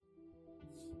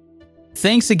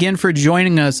Thanks again for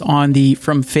joining us on the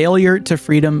From Failure to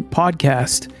Freedom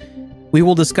podcast. We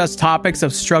will discuss topics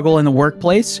of struggle in the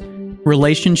workplace,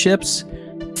 relationships,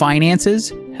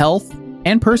 finances, health,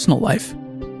 and personal life.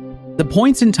 The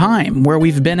points in time where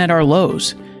we've been at our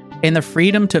lows, and the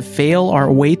freedom to fail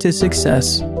our way to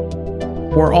success.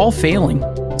 We're all failing,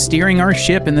 steering our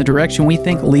ship in the direction we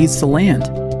think leads to land,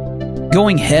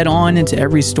 going head on into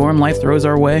every storm life throws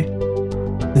our way.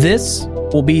 This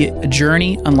will be a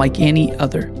journey unlike any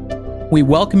other. We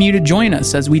welcome you to join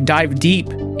us as we dive deep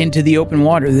into the open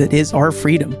water that is our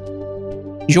freedom.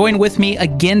 Join with me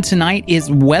again tonight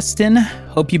is Weston.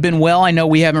 Hope you've been well. I know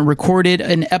we haven't recorded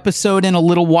an episode in a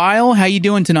little while. How you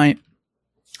doing tonight?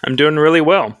 I'm doing really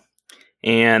well.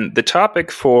 And the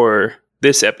topic for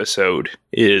this episode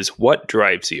is what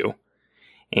drives you.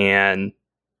 And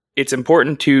it's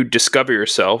important to discover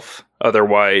yourself.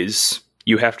 Otherwise,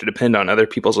 you have to depend on other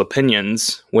people's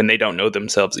opinions when they don't know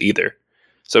themselves either.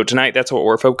 So tonight, that's what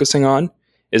we're focusing on,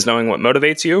 is knowing what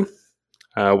motivates you,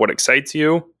 what excites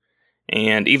you,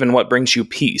 and even what brings you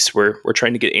peace. We're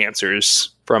trying to get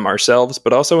answers from ourselves,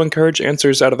 but also encourage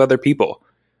answers out of other people.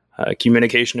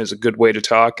 Communication is a good way to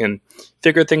talk and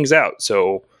figure things out.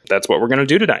 So that's what we're going to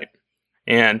do tonight.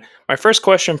 And my first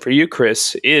question for you,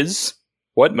 Chris, is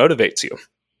what motivates you?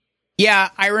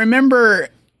 Yeah, I remember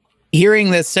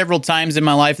hearing this several times in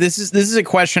my life. This is a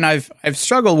question I've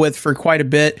struggled with for quite a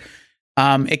bit.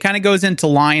 It kind of goes into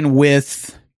line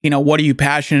with, what are you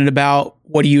passionate about?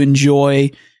 What do you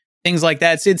enjoy? Things like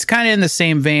that. It's kind of in the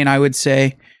same vein, I would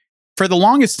say. For the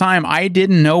longest time, I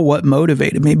didn't know what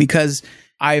motivated me because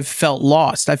I felt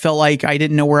lost. I felt like I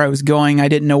didn't know where I was going. I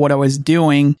didn't know what I was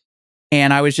doing.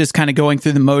 And I was just kind of going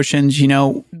through the motions.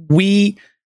 We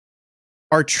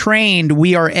are trained,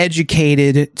 we are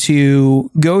educated to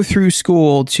go through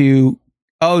school to,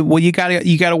 you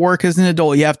gotta work as an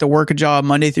adult. You have to work a job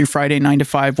Monday through Friday, 9 to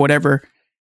 5, whatever.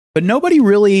 But nobody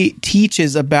really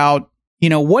teaches about,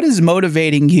 what is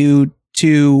motivating you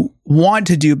to want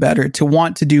to do better, to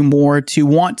want to do more, to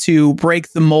want to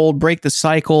break the mold, break the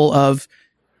cycle of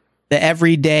the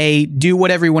everyday, do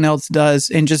what everyone else does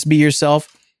and just be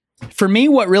yourself. For me,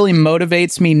 what really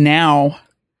motivates me now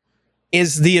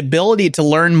is the ability to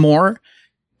learn more,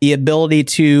 the ability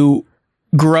to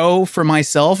grow for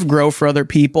myself, grow for other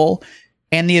people,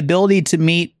 and the ability to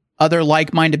meet other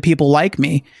like-minded people like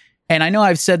me. And I know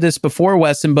I've said this before,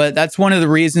 Weston, but that's one of the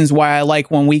reasons why I like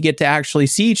when we get to actually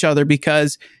see each other,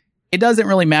 because it doesn't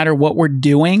really matter what we're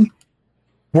doing.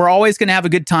 We're always going to have a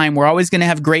good time. We're always going to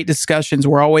have great discussions.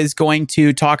 We're always going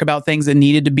to talk about things that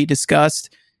needed to be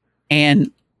discussed.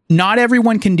 And not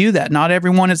everyone can do that. Not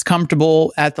everyone is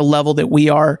comfortable at the level that we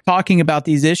are talking about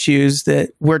these issues that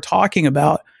we're talking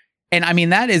about. And I mean,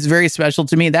 that is very special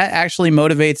to me. That actually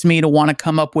motivates me to want to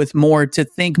come up with more, to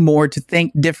think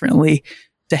differently,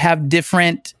 to have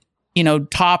different,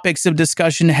 topics of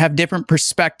discussion, to have different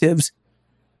perspectives.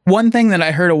 One thing that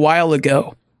I heard a while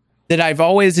ago that I've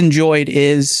always enjoyed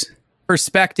is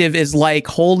perspective is like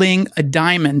holding a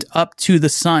diamond up to the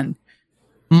sun.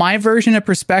 My version of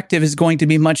perspective is going to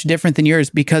be much different than yours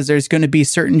because there's going to be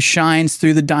certain shines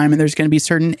through the diamond. There's going to be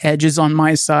certain edges on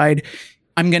my side.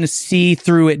 I'm going to see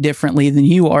through it differently than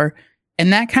you are.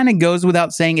 And that kind of goes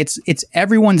without saying. It's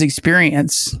everyone's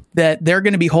experience that they're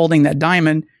going to be holding that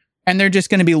diamond and they're just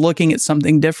going to be looking at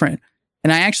something different.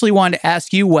 And I actually wanted to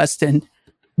ask you, Weston,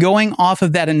 going off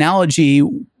of that analogy,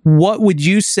 what would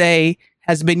you say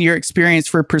has been your experience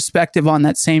for perspective on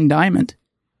that same diamond?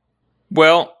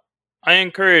 Well, I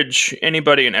encourage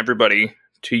anybody and everybody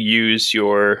to use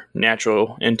your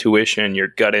natural intuition, your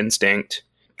gut instinct,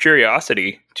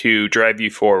 curiosity to drive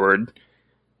you forward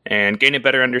and gain a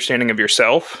better understanding of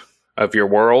yourself, of your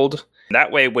world.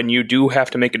 That way, when you do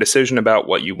have to make a decision about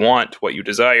what you want, what you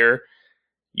desire,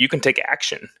 you can take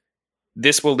action.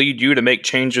 This will lead you to make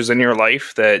changes in your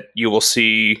life that you will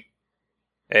see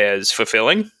as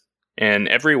fulfilling in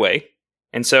every way.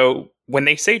 And so when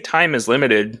they say time is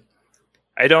limited,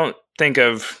 I don't think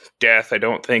of death. I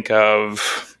don't think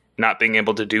of not being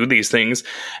able to do these things.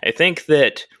 I think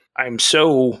that I'm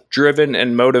so driven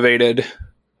and motivated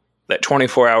that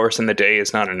 24 hours in the day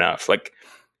is not enough. Like,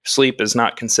 sleep is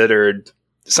not considered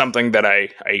something that I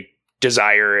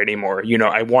desire anymore.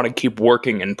 I want to keep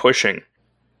working and pushing.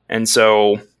 And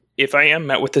so if I am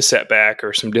met with a setback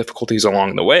or some difficulties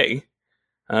along the way,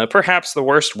 perhaps the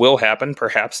worst will happen,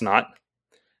 perhaps not.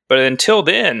 But until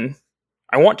then,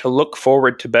 I want to look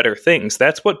forward to better things.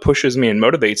 That's what pushes me and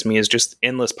motivates me, is just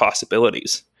endless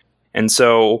possibilities. And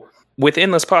so with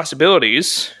endless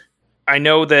possibilities, I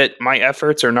know that my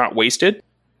efforts are not wasted.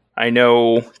 I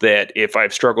know that if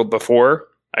I've struggled before,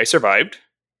 I survived.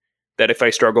 That if I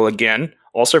struggle again,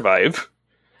 I'll survive.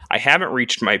 I haven't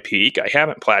reached my peak. I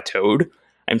haven't plateaued.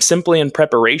 I'm simply in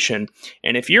preparation.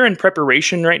 And if you're in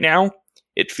preparation right now,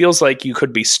 it feels like you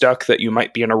could be stuck, that you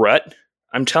might be in a rut.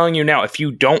 I'm telling you now, if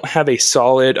you don't have a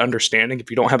solid understanding, if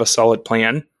you don't have a solid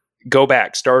plan, go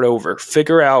back, start over,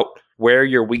 figure out where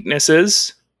your weakness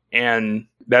is. And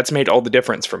that's made all the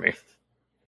difference for me.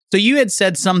 So you had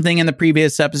said something in the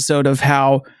previous episode of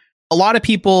how a lot of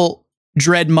people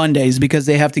dread Mondays because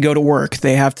they have to go to work.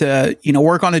 They have to,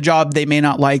 work on a job they may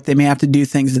not like. They may have to do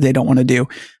things that they don't want to do.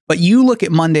 But you look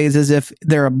at Mondays as if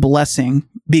they're a blessing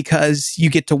because you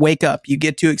get to wake up. You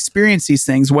get to experience these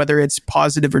things, whether it's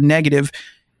positive or negative.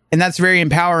 And that's very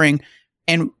empowering.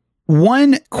 And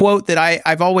one quote that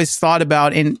I've always thought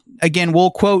about, and again,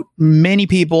 we'll quote many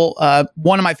people.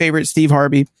 One of my favorites, Steve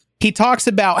Harvey, he talks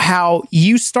about how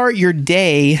you start your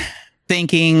day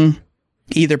thinking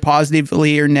either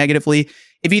positively or negatively.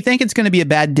 If you think it's going to be a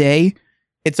bad day,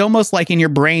 it's almost like in your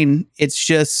brain, it's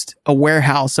just a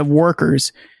warehouse of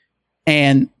workers.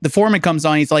 And the foreman comes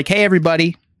on, he's like, hey,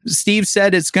 everybody, Steve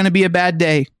said it's going to be a bad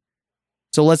day.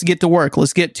 So let's get to work.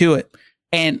 Let's get to it.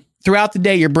 And throughout the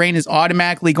day, your brain is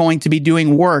automatically going to be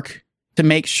doing work to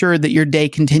make sure that your day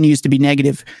continues to be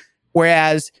negative.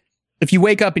 Whereas if you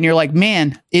wake up and you're like,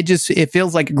 man, it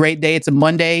feels like a great day. It's a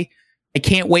Monday. I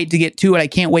can't wait to get to it. I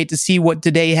can't wait to see what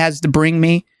today has to bring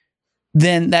me.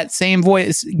 Then that same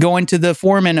voice going to the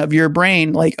foreman of your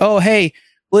brain, like, oh, hey,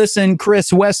 listen,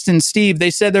 Chris, Weston, Steve, they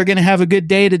said they're going to have a good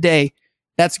day today.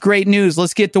 That's great news.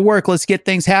 Let's get to work. Let's get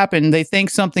things happen. They think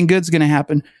something good's going to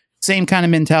happen. Same kind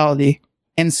of mentality.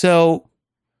 And so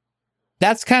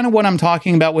that's kind of what I'm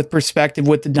talking about with perspective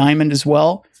with the diamond as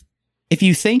well. If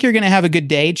you think you're going to have a good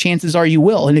day, chances are you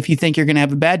will. And if you think you're going to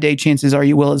have a bad day, chances are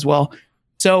you will as well.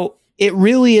 So it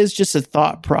really is just a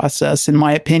thought process, in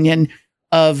my opinion,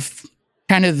 of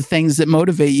kind of the things that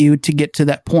motivate you to get to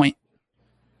that point.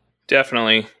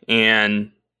 Definitely.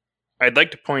 And I'd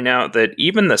like to point out that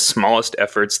even the smallest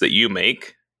efforts that you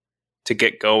make to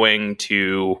get going,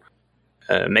 to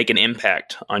make an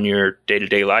impact on your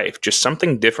day-to-day life, just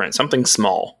something different, something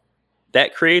small,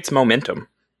 that creates momentum.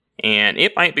 And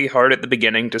it might be hard at the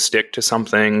beginning to stick to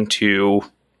something, to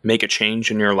make a change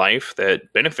in your life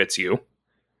that benefits you.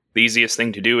 The easiest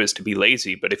thing to do is to be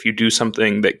lazy. But if you do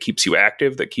something that keeps you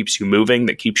active, that keeps you moving,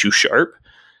 that keeps you sharp,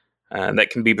 that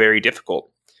can be very difficult.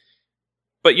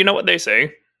 But you know what they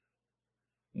say?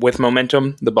 With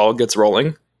momentum, the ball gets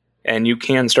rolling, and you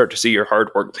can start to see your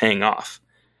hard work paying off.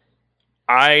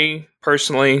 I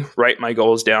personally write my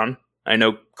goals down. I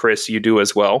know, Chris, you do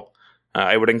as well.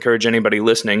 I would encourage anybody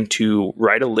listening to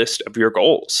write a list of your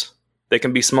goals. They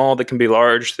can be small, they can be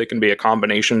large, they can be a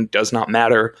combination, does not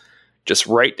matter. Just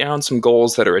write down some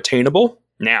goals that are attainable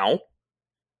now,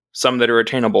 some that are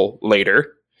attainable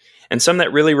later, and some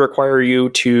that really require you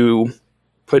to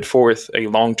put forth a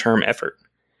long-term effort.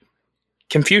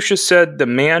 Confucius said, the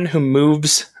man who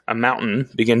moves a mountain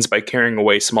begins by carrying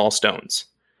away small stones.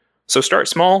 So start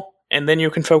small, and then you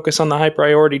can focus on the high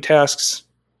priority tasks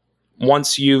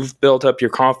once you've built up your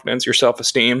confidence, your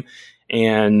self-esteem,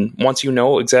 and once you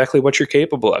know exactly what you're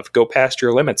capable of. Go past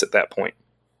your limits at that point.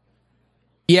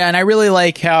 Yeah, and I really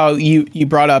like how you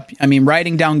brought up,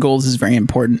 writing down goals is very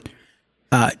important.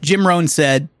 Jim Rohn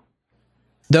said,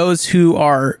 those who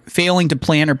are failing to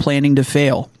plan are planning to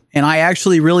fail. And I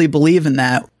actually really believe in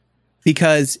that,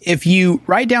 because if you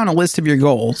write down a list of your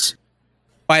goals,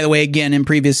 by the way, again, in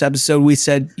previous episode, we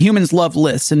said humans love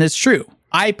lists, and it's true.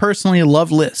 I personally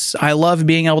love lists. I love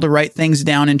being able to write things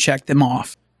down and check them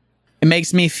off. It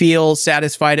makes me feel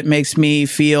satisfied. It makes me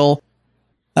feel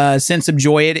a sense of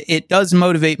joy. It does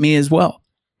motivate me as well.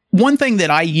 One thing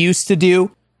that I used to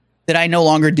do that I no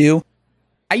longer do,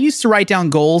 I used to write down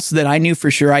goals that I knew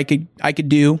for sure I could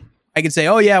do. I could say,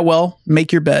 oh yeah, well,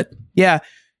 make your bed. Yeah,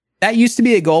 that used to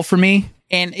be a goal for me.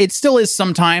 And it still is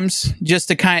sometimes, just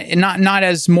to kind of, not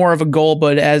as more of a goal,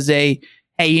 but as a,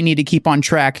 hey, you need to keep on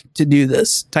track to do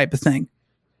this type of thing.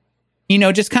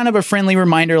 Just kind of a friendly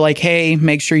reminder like, hey,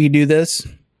 make sure you do this.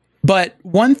 But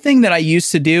one thing that I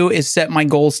used to do is set my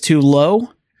goals too low.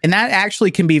 And that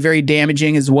actually can be very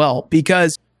damaging as well,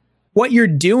 because what you're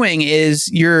doing is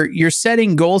you're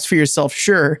setting goals for yourself,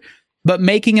 sure, but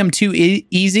making them too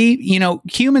easy.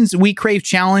 Humans, we crave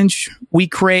challenge. We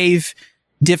crave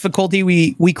difficulty.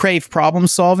 We crave problem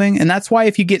solving. And that's why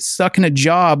if you get stuck in a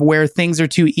job where things are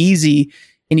too easy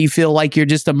and you feel like you're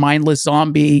just a mindless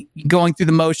zombie going through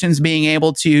the motions, being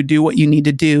able to do what you need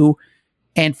to do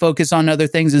and focus on other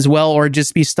things as well, or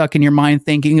just be stuck in your mind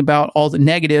thinking about all the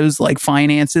negatives like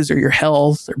finances or your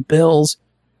health or bills,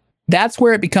 that's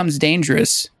where it becomes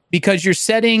dangerous, because you're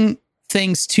setting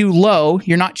things too low.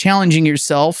 You're not challenging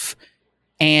yourself.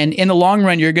 And in the long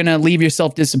run, you're going to leave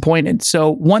yourself disappointed. So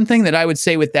one thing that I would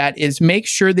say with that is make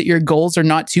sure that your goals are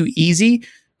not too easy,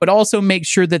 but also make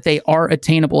sure that they are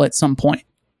attainable at some point.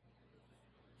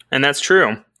 And that's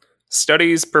true.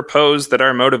 Studies propose that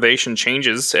our motivation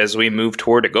changes as we move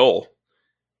toward a goal.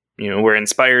 We're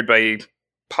inspired by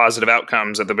positive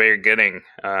outcomes at the very beginning,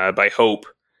 by hope.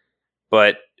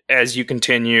 But as you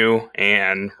continue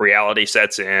and reality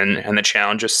sets in and the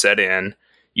challenges set in,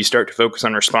 you start to focus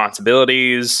on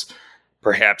responsibilities,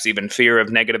 perhaps even fear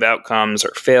of negative outcomes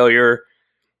or failure.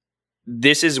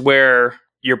 This is where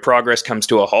your progress comes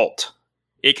to a halt.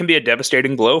 It can be a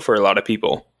devastating blow for a lot of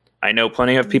people. I know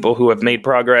plenty of people who have made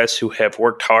progress, who have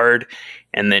worked hard,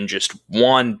 and then just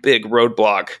one big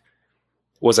roadblock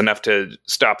was enough to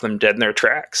stop them dead in their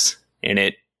tracks. And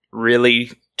it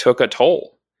really took a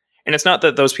toll. And it's not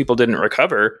that those people didn't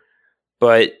recover,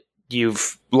 but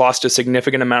you've lost a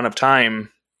significant amount of time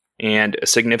and a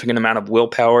significant amount of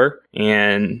willpower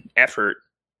and effort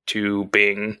to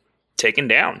being taken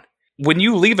down. When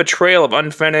you leave a trail of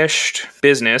unfinished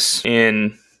business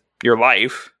in your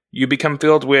life, you become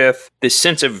filled with this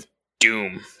sense of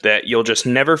doom that you'll just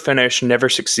never finish, never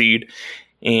succeed.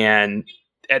 And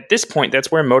at this point,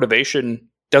 that's where motivation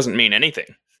doesn't mean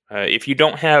anything. If you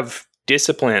don't have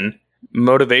discipline,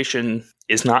 motivation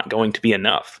is not going to be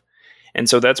enough. And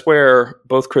so that's where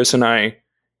both Chris and I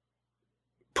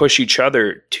push each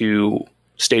other to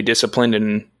stay disciplined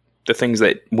in the things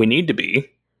that we need to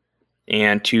be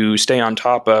and to stay on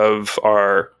top of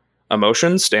our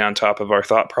emotions, stay on top of our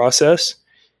thought process,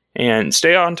 and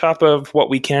stay on top of what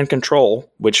we can control,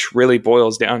 which really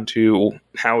boils down to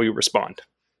how we respond.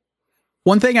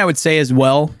 One thing I would say as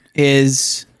well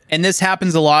is, and this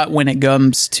happens a lot when it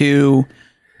comes to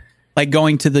like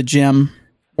going to the gym,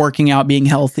 working out, being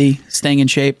healthy, staying in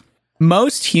shape.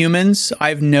 Most humans,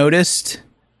 I've noticed,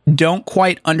 don't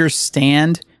quite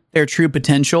understand their true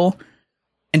potential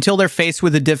until they're faced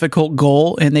with a difficult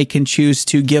goal and they can choose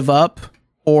to give up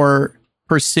or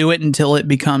pursue it until it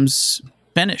becomes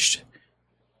finished.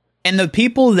 And the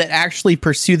people that actually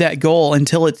pursue that goal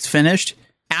until it's finished,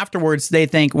 afterwards they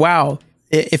think, wow,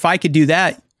 if I could do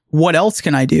that, what else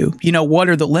can I do? What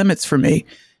are the limits for me?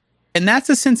 And that's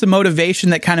a sense of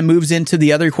motivation that kind of moves into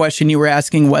the other question you were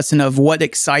asking, Wesson, of what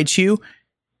excites you.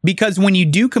 Because when you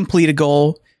do complete a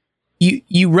goal,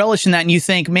 you relish in that and you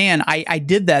think, man, I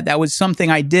did that. That was something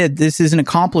I did. This is an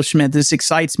accomplishment. This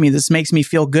excites me. This makes me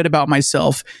feel good about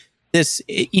myself.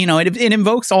 It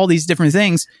invokes all these different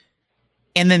things.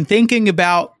 And then thinking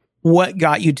about what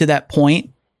got you to that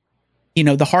point,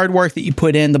 the hard work that you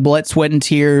put in, the blood, sweat, and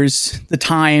tears, the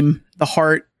time, the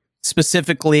heart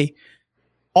specifically,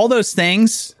 all those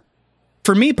things,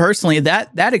 for me personally,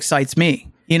 that excites me.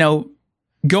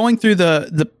 Going through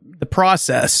the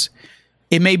process,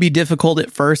 it may be difficult at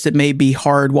first. It may be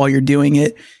hard while you're doing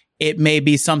it. It may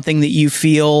be something that you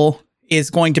feel is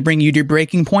going to bring you to your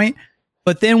breaking point.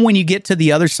 But then when you get to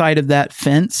the other side of that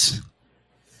fence,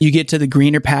 you get to the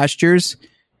greener pastures,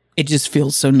 it just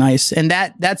feels so nice. And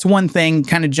that's one thing,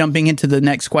 kind of jumping into the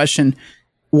next question,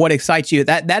 what excites you?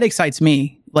 That excites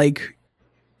me. Like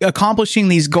accomplishing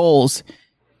these goals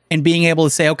and being able to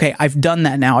say, okay, I've done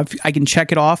that now. I can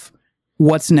check it off.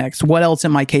 What's next? What else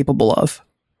am I capable of?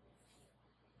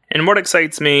 And what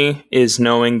excites me is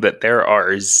knowing that there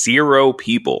are 0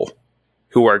 people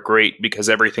who are great because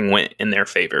everything went in their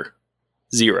favor.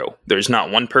 0. There's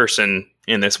not one person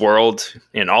in this world,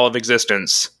 in all of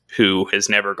existence, who has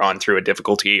never gone through a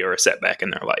difficulty or a setback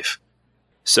in their life.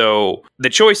 So the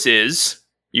choice is,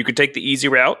 you could take the easy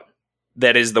route.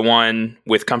 That is the one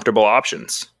with comfortable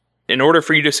options. In order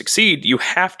for you to succeed, you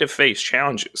have to face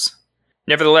challenges.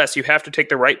 Nevertheless, you have to take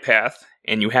the right path,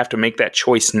 and you have to make that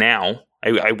choice now.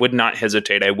 I would not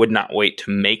hesitate. I would not wait to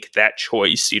make that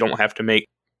choice. You don't have to make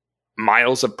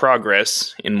miles of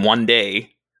progress in one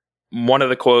day. One of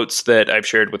the quotes that I've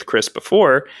shared with Chris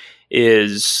before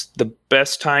is the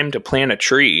best time to plant a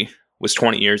tree was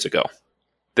 20 years ago.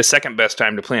 The second best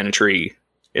time to plant a tree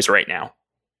is right now.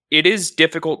 It is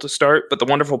difficult to start, but the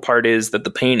wonderful part is that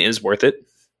the pain is worth it.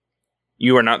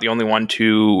 You are not the only one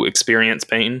to experience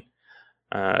pain.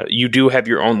 You do have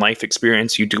your own life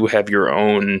experience. You do have your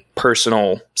own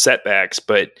personal setbacks,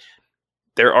 but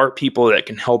there are people that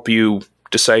can help you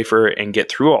decipher and get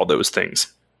through all those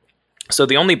things. So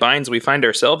the only binds we find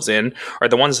ourselves in are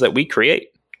the ones that we create.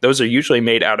 Those are usually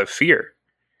made out of fear.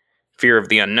 Fear of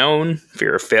the unknown,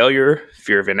 fear of failure,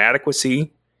 fear of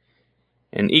inadequacy.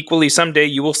 And equally, someday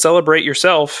you will celebrate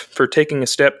yourself for taking a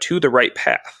step to the right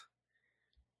path.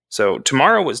 So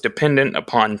tomorrow is dependent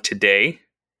upon today.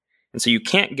 And so you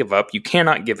can't give up. You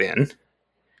cannot give in.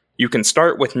 You can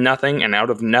start with nothing and out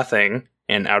of nothing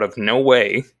and out of no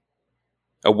way,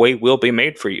 a way will be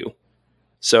made for you.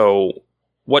 So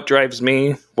what drives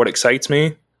me, what excites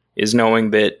me, is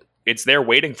knowing that it's there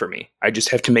waiting for me. I just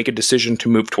have to make a decision to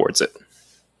move towards it.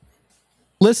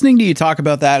 Listening to you talk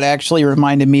about that actually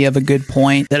reminded me of a good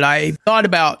point that I thought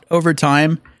about over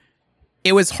time.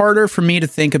 It was harder for me to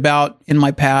think about in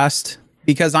my past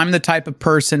because I'm the type of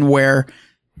person where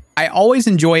I always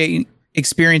enjoy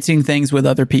experiencing things with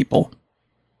other people.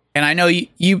 And I know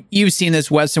you've seen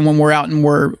this, Weston, when we're out and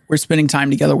we're spending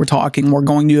time together, we're talking, we're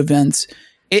going to events.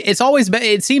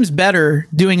 It seems better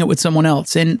doing it with someone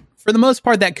else. And for the most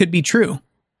part, that could be true.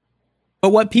 But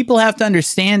what people have to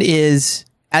understand is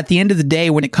at the end of the day,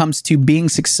 when it comes to being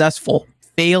successful,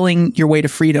 failing your way to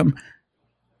freedom,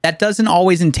 that doesn't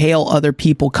always entail other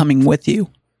people coming with you.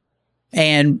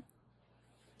 And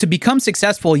to become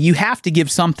successful, you have to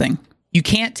give something. You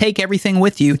can't take everything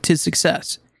with you to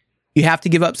success. You have to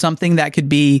give up something. That could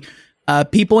be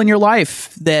people in your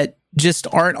life that just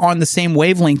aren't on the same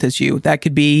wavelength as you. That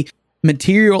could be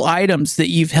material items that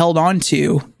you've held on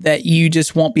to that you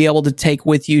just won't be able to take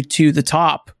with you to the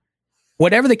top.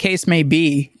 Whatever the case may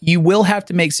be, you will have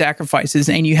to make sacrifices,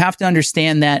 and you have to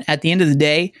understand that at the end of the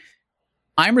day,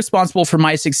 I'm responsible for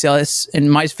my success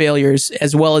and my failures,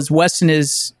 as well as Weston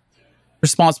is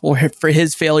responsible for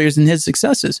his failures and his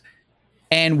successes.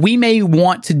 And we may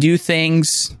want to do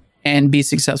things and be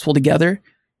successful together,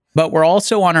 but we're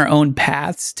also on our own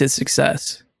paths to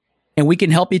success. And we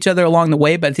can help each other along the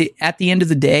way, but at the end of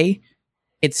the day,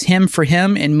 it's him for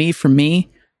him and me for me.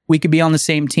 We could be on the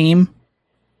same team,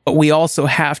 but we also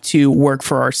have to work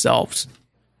for ourselves.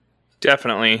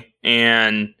 Definitely.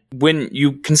 And when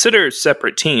you consider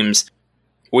separate teams,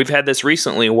 we've had this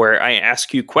recently where I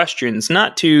ask you questions,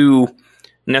 not to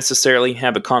necessarily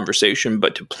have a conversation,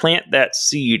 but to plant that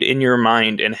seed in your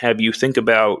mind and have you think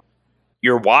about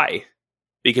your why.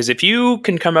 Because if you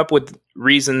can come up with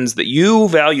reasons that you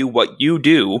value what you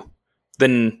do,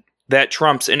 then that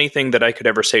trumps anything that I could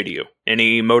ever say to you,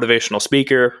 any motivational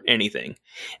speaker, anything.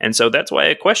 And so that's why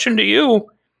a question to you,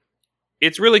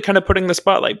 it's really kind of putting the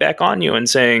spotlight back on you and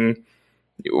saying,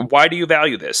 why do you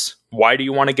value this? Why do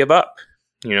you want to give up?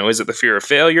 You know, is it the fear of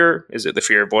failure? Is it the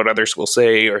fear of what others will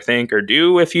say or think or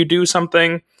do if you do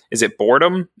something? Is it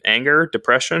boredom, anger,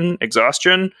 depression,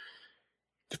 exhaustion?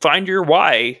 Find your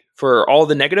why for all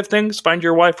the negative things. Find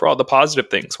your why for all the positive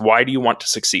things. Why do you want to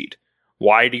succeed?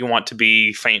 Why do you want to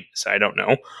be famous? I don't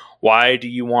know. Why do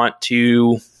you want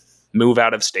to move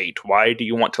out of state? Why do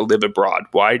you want to live abroad?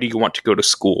 Why do you want to go to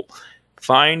school?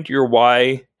 Find your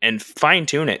why and fine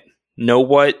tune it. Know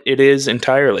what it is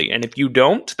entirely. And if you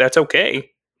don't, that's okay.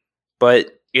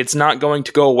 But it's not going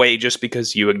to go away just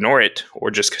because you ignore it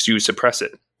or just because you suppress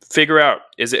it. Figure out,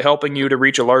 is it helping you to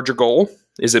reach a larger goal?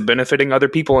 Is it benefiting other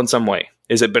people in some way?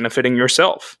 Is it benefiting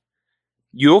yourself?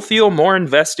 You'll feel more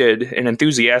invested and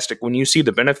enthusiastic when you see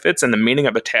the benefits and the meaning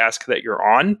of a task that you're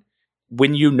on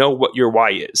when you know what your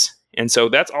why is. And so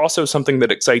that's also something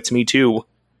that excites me too,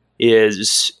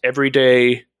 is every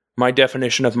day my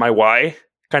definition of my why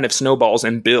kind of snowballs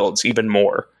and builds even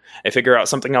more. I figure out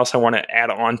something else I want to add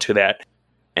on to that,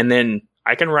 and then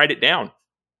I can write it down.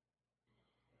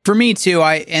 For me too,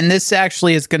 and this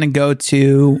actually is going to go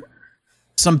to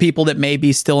some people that may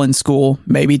be still in school,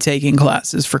 maybe taking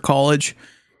classes for college,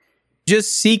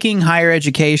 just seeking higher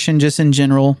education, just in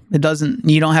general.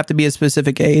 You don't have to be a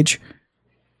specific age,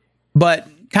 but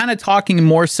kind of talking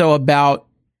more so about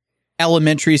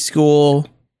elementary school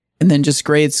and then just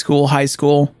grade school, high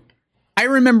school. I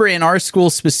remember in our school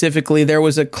specifically, there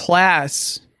was a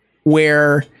class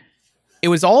where it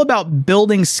was all about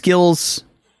building skills,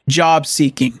 job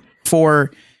seeking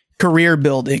for career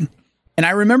building. And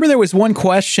I remember there was one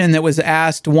question that was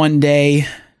asked one day,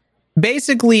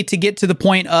 basically to get to the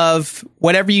point of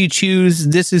whatever you choose,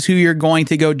 this is who you're going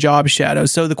to go job shadow.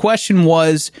 So the question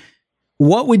was,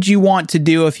 what would you want to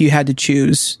do if you had to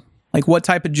choose? Like what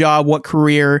type of job, what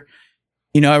career?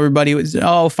 You know, everybody was,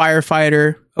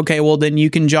 firefighter. Okay, well then you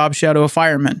can job shadow a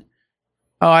fireman.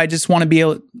 Oh, I just want to be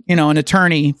an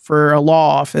attorney for a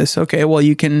law office. Okay, well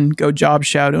you can go job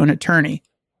shadow an attorney.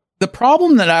 The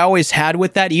problem that I always had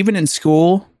with that, even in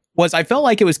school, was I felt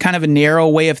like it was kind of a narrow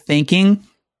way of thinking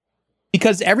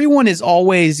because everyone is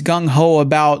always gung-ho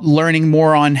about learning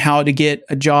more on how to get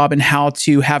a job and how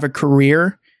to have a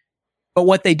career. But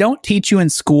what they don't teach you in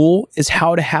school is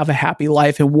how to have a happy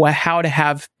life and how to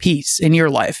have peace in your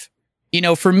life. You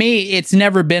know, for me, it's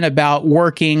never been about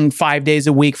working 5 days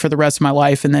a week for the rest of my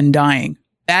life and then dying.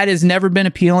 That has never been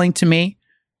appealing to me.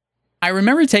 I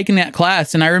remember taking that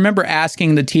class and I remember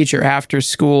asking the teacher after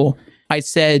school, I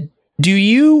said, do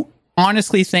you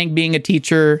honestly think being a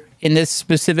teacher in this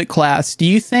specific class, do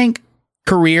you think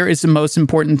career is the most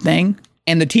important thing?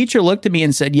 And the teacher looked at me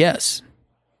and said, yes,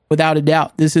 without a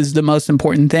doubt, this is the most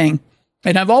important thing.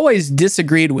 And I've always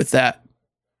disagreed with that,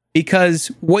 because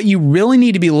what you really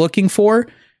need to be looking for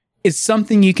is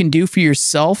something you can do for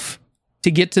yourself to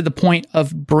get to the point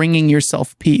of bringing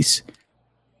yourself peace.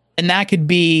 And that could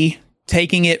be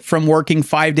taking it from working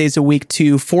 5 days a week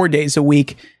to 4 days a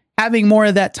week, having more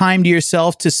of that time to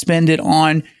yourself to spend it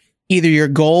on either your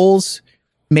goals,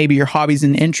 maybe your hobbies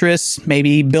and interests,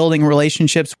 maybe building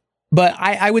relationships. But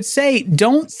I would say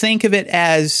don't think of it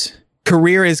as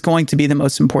career is going to be the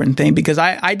most important thing, because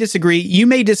I disagree. You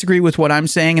may disagree with what I'm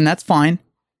saying, and that's fine.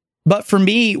 But for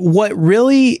me, what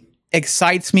really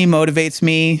excites me, motivates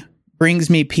me, brings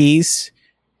me peace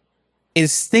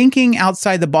is thinking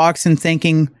outside the box and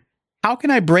thinking, how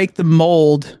can I break the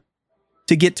mold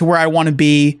to get to where I want to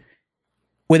be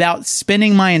without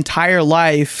spending my entire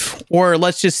life, or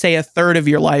let's just say a third of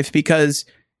your life, because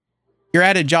you're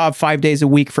at a job 5 days a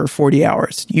week for 40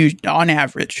 hours, on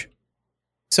average.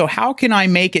 So how can I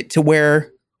make it to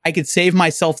where I could save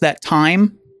myself that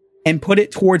time and put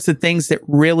it towards the things that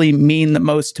really mean the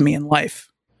most to me in life?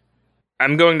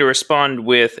 I'm going to respond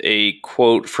with a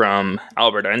quote from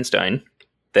Albert Einstein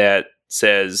that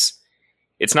says,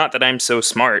 "It's not that I'm so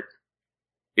smart,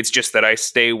 it's just that I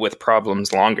stay with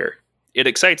problems longer." It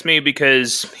excites me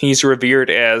because he's revered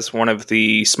as one of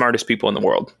the smartest people in the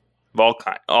world, of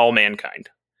all mankind.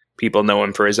 People know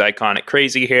him for his iconic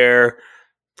crazy hair,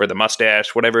 for the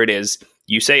mustache, whatever it is.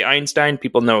 You say Einstein,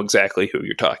 people know exactly who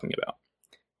you're talking about.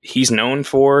 He's known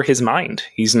for his mind.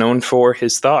 He's known for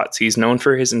his thoughts. He's known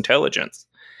for his intelligence.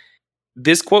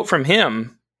 This quote from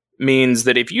him means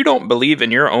that if you don't believe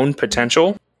in your own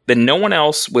potential, then no one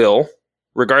else will,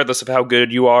 regardless of how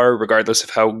good you are, regardless of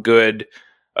how good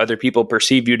other people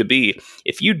perceive you to be.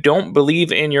 If you don't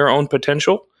believe in your own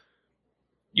potential,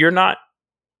 you're not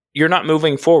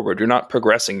moving forward. You're not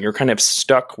progressing. You're kind of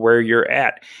stuck where you're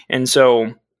at. And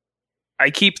so I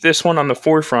keep this one on the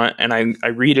forefront, and I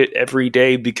read it every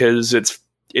day because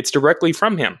it's directly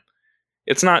from him.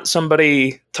 It's not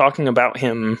somebody talking about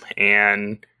him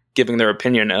and giving their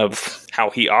opinion of how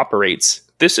he operates.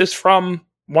 This is from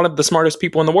one of the smartest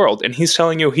people in the world, and he's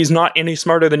telling you he's not any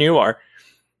smarter than you are.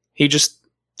 He just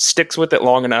sticks with it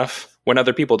long enough when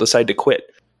other people decide to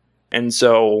quit. And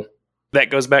so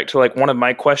that goes back to like one of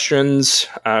my questions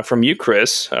from you,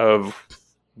 Chris, of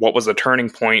what was the turning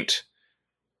point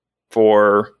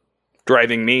for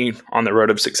driving me on the road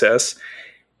of success.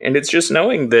 And it's just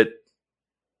knowing that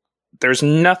there's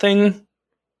nothing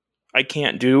I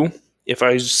can't do if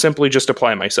I simply just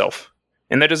apply myself.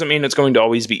 And that doesn't mean it's going to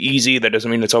always be easy. That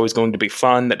doesn't mean it's always going to be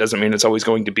fun. That doesn't mean it's always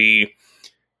going to be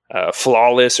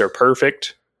flawless or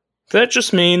perfect. That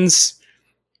just means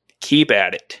keep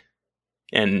at it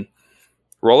and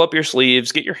roll up your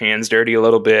sleeves, get your hands dirty a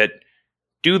little bit,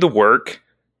 do the work,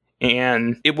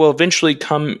 and it will eventually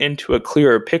come into a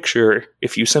clearer picture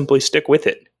if you simply stick with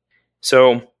it.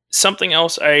 So something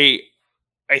else I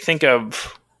think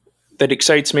of that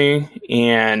excites me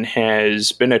and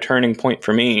has been a turning point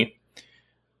for me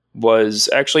was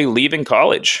actually leaving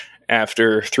college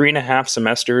after 3.5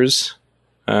 semesters.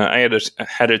 I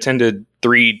had attended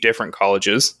 3 different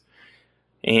colleges,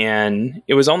 and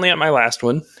it was only at my last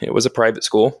one. It was a private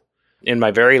school. In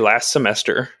my very last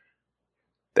semester,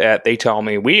 that they tell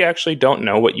me, we actually don't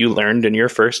know what you learned in your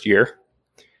first year.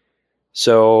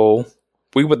 So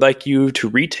we would like you to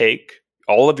retake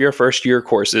all of your first year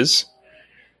courses,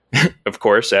 of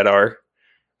course, at our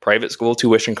private school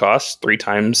tuition costs 3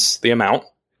 times the amount.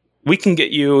 We can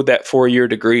get you that 4-year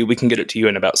degree. We can get it to you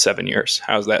in about 7 years.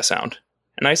 How's that sound?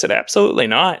 And I said, absolutely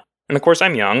not. And of course,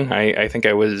 I'm young. I think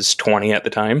I was 20 at the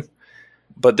time.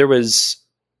 But there was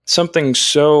something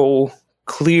so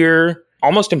clear,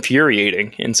 almost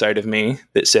infuriating inside of me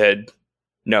that said,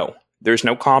 no, there's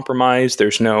no compromise.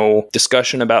 There's no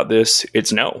discussion about this.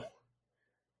 It's no.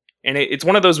 And it's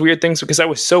one of those weird things because I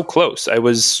was so close. I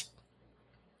was,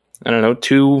 I don't know,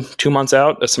 two months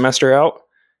out, a semester out.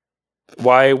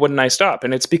 Why wouldn't I stop?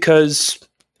 And it's because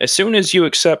as soon as you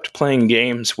accept playing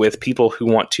games with people who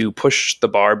want to push the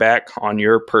bar back on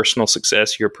your personal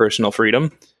success, your personal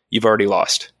freedom, you've already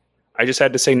lost. I just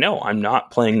had to say, no, I'm not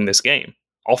playing this game.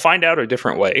 I'll find out a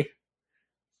different way.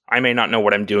 I may not know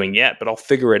what I'm doing yet, but I'll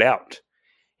figure it out.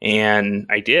 And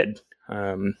I did.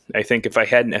 I think if I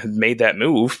hadn't have made that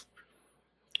move,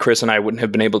 Chris and I wouldn't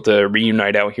have been able to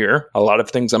reunite out here. A lot of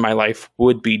things in my life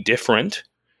would be different.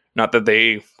 Not that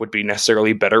they would be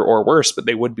necessarily better or worse, but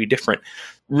they would be different.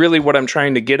 Really, what I'm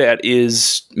trying to get at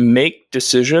is make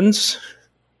decisions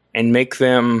and make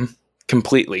them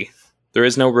completely. There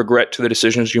is no regret to the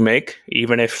decisions you make,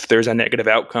 even if there's a negative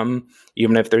outcome,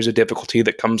 even if there's a difficulty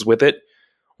that comes with it,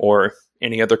 or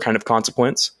any other kind of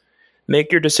consequence.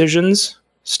 Make your decisions,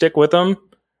 stick with them.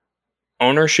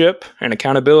 Ownership and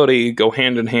accountability go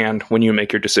hand in hand when you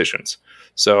make your decisions.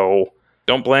 So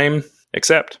don't blame,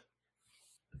 accept.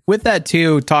 With that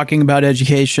too, talking about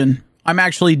education, I'm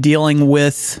actually dealing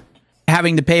with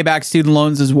having to pay back student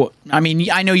loans as well. I mean,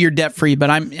 I know you're debt free, but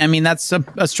that's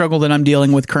a struggle that I'm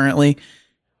dealing with currently.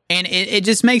 And it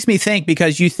just makes me think,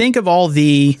 because you think of all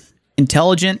the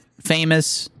intelligent,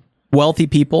 famous, wealthy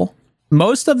people,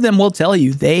 most of them will tell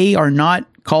you they are not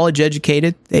college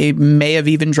educated. They may have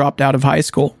even dropped out of high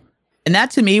school. And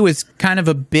that to me was kind of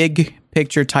a big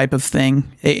picture type of thing.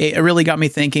 It really got me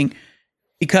thinking,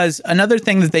 because another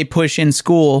thing that they push in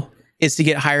school is to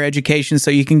get higher education so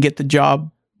you can get the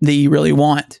job that you really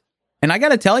want. And I got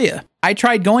to tell you, I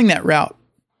tried going that route.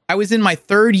 I was in my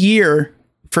third year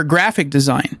for graphic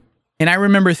design. And I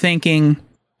remember thinking,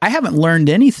 I haven't learned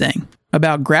anything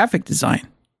about graphic design.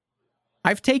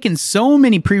 I've taken so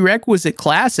many prerequisite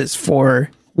classes for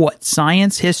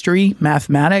science, history,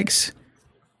 mathematics,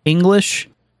 English.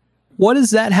 What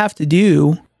does that have to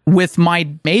do with my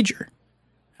major?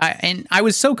 I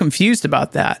was so confused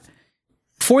about that.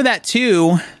 For that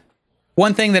too,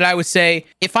 one thing that I would say,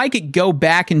 if I could go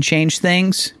back and change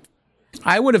things,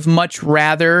 I would have much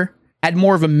rather had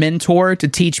more of a mentor to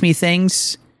teach me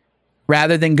things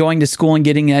rather than going to school and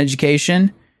getting an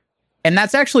education. And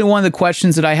that's actually one of the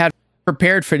questions that I had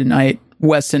prepared for tonight,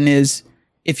 Weston, is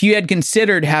if you had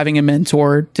considered having a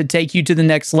mentor to take you to the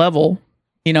next level,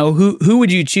 who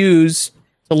would you choose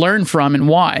to learn from and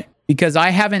why? Because I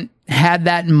haven't had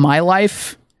that in my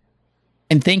life.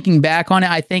 And thinking back on it,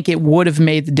 I think it would have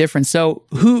made the difference. So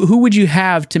who would you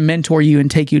have to mentor you and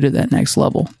take you to that next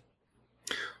level?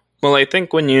 Well, I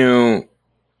think when you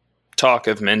talk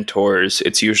of mentors,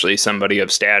 it's usually somebody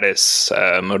of status,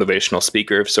 motivational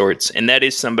speaker of sorts. And that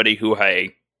is somebody who I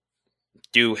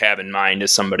do have in mind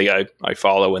as somebody I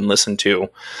follow and listen to.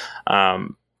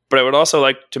 But I would also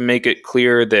like to make it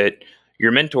clear that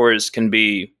your mentors can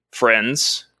be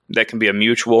friends. That can be a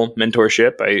mutual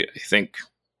mentorship. I think,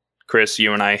 Chris,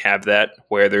 you and I have that,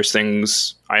 where there's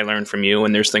things I learn from you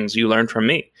and there's things you learn from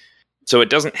me. So it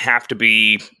doesn't have to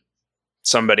be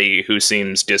somebody who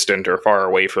seems distant or far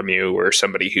away from you, or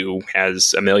somebody who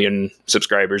has 1 million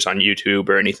subscribers on YouTube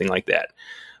or anything like that.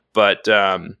 But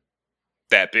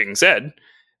that being said,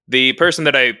 the person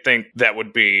that I think that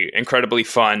would be incredibly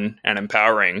fun and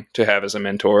empowering to have as a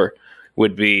mentor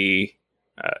would be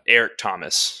Eric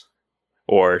Thomas,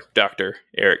 or Dr.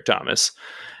 Eric Thomas.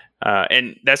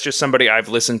 And that's just somebody I've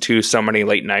listened to so many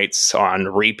late nights on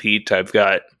repeat. I've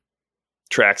got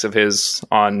tracks of his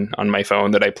on my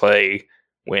phone that I play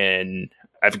when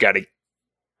I've got to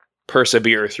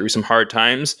persevere through some hard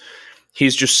times.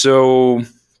 He's just so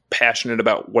passionate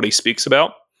about what he speaks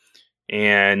about,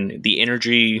 and the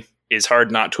energy is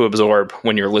hard not to absorb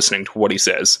when you're listening to what he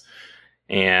says.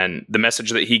 And the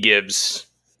message that he gives,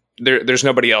 there's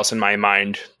nobody else in my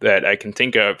mind that I can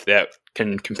think of that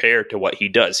can compare to what he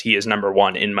does. He is number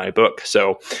one in my book.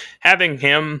 So having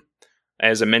him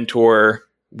as a mentor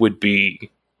would be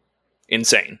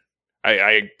insane.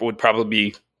 I would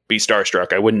probably be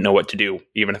starstruck. I wouldn't know what to do,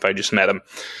 even if I just met him.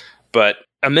 But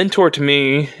a mentor to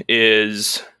me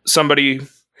is somebody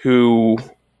who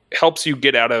helps you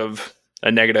get out of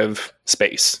a negative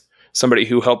space, somebody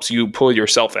who helps you pull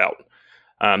yourself out.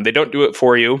 They don't do it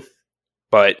for you,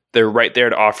 but they're right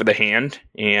there to offer the hand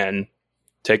and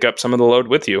take up some of the load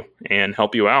with you and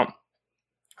help you out.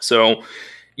 So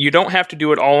you don't have to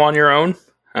do it all on your own.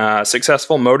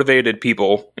 Successful, motivated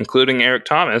people, including Eric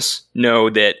Thomas, know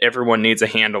that everyone needs a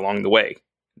hand along the way.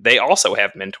 They also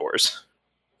have mentors.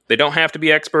 They don't have to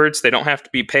be experts. They don't have to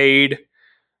be paid.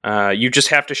 You just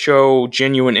have to show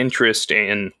genuine interest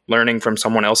in learning from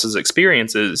someone else's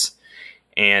experiences,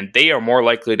 and they are more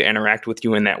likely to interact with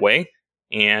you in that way.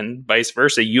 And vice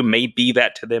versa, you may be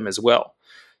that to them as well.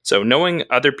 So knowing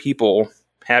other people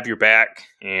have your back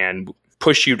and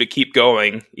push you to keep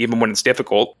going, even when it's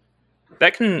difficult,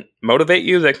 that can motivate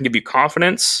you, that can give you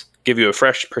confidence, give you a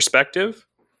fresh perspective,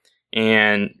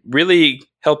 and really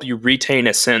help you retain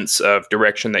a sense of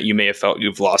direction that you may have felt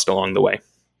you've lost along the way.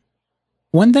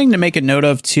 One thing to make a note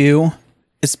of too,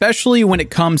 especially when it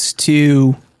comes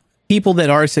to people that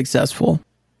are successful,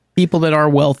 people that are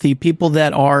wealthy, people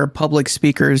that are public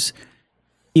speakers,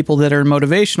 people that are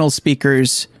motivational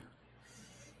speakers,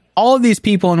 all of these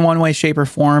people in one way, shape, or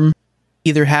form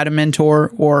either had a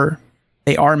mentor or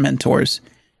they are mentors.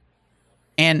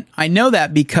 And I know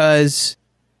that because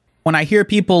when I hear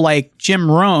people like Jim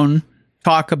Rohn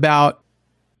talk about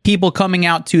people coming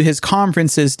out to his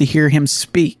conferences to hear him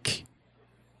speak.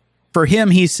 For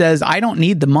him, he says, I don't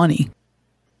need the money.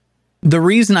 The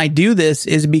reason I do this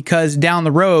is because down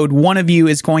the road, one of you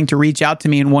is going to reach out to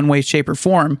me in one way, shape, or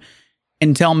form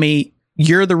and tell me,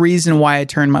 you're the reason why I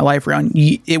turned my life around.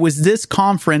 It was this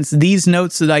conference, these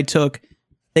notes that I took,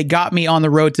 that got me on the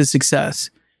road to success.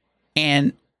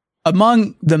 And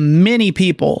among the many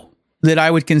people that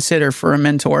I would consider for a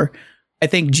mentor, I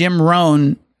think Jim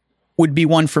Rohn would be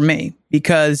one for me,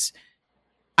 because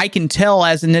I can tell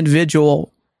as an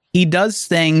individual, he does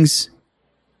things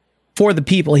for the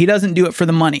people. He doesn't do it for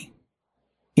the money,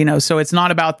 so it's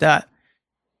not about that.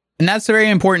 And that's very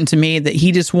important to me, that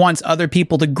he just wants other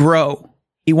people to grow.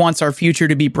 He wants our future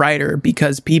to be brighter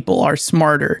because people are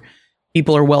smarter.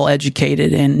 People are well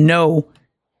educated and know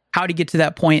how to get to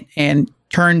that point and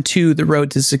turn to the road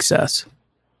to success.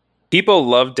 People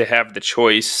love to have the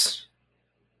choice,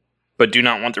 but do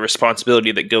not want the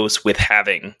responsibility that goes with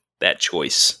having that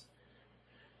choice.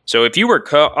 So if you were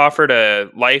offered a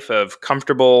life of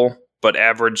comfortable but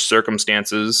average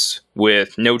circumstances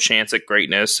with no chance at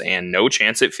greatness and no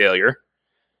chance at failure,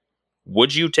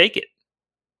 would you take it?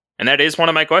 And that is one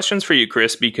of my questions for you,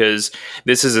 Chris, because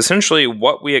this is essentially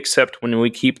what we accept when we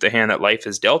keep the hand that life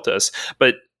has dealt us.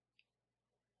 But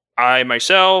I,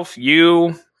 myself,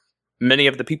 you, many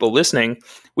of the people listening,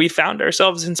 we found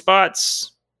ourselves in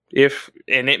spots,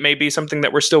 and it may be something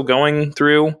that we're still going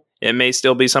through. It may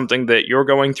still be something that you're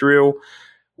going through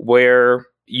where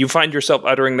you find yourself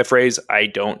uttering the phrase, I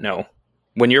don't know.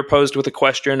 When you're posed with a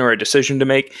question or a decision to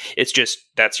make, it's just,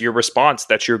 that's your response.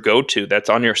 That's your go-to. That's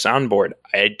on your soundboard.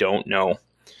 I don't know.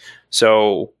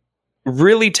 So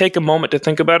really take a moment to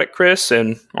think about it, Chris,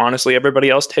 and honestly, everybody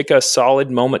else, take a solid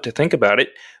moment to think about it.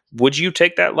 Would you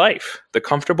take that life, the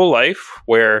comfortable life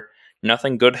where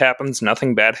nothing good happens,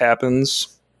 nothing bad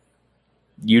happens,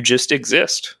 you just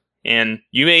exist? And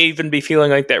you may even be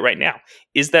feeling like that right now.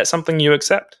 Is that something you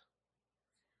accept?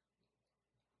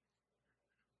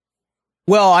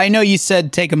 Well, I know you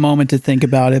said take a moment to think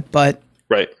about it, but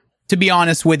right. To be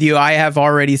honest with you, I have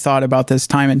already thought about this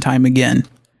time and time again.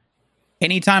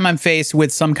 Anytime I'm faced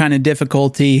with some kind of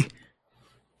difficulty,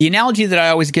 the analogy that I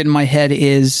always get in my head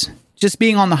is just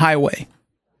being on the highway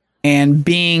and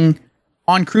being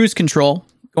on cruise control,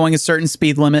 going a certain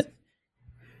speed limit,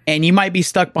 and you might be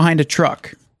stuck behind a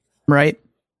truck, right?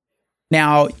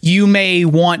 Now, you may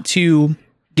want to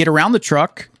get around the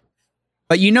truck,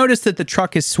 but you notice that the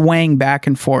truck is swaying back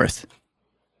and forth.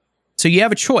 So you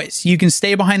have a choice. You can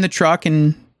stay behind the truck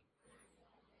and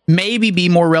maybe be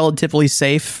more relatively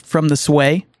safe from the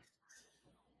sway,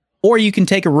 or you can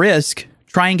take a risk,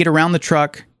 try and get around the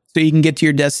truck so you can get to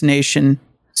your destination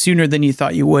sooner than you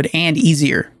thought you would, and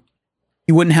easier.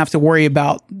 You wouldn't have to worry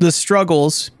about the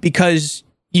struggles because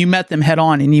you met them head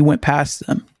on and you went past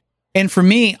them. And for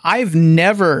me, I've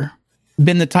never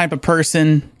been the type of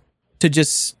person to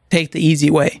just take the easy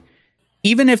way,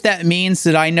 even if that means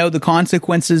that I know the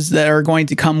consequences that are going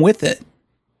to come with it.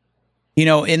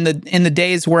 In the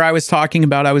days where I was talking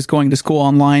about I was going to school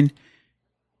online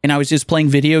and I was just playing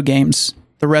video games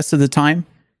the rest of the time,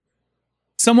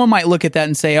 someone might look at that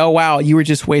and say, oh, wow, you were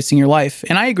just wasting your life.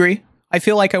 And I agree. I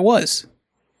feel like I was.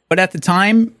 But at the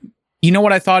time, you know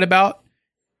what I thought about?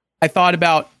 I thought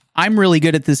about, I'm really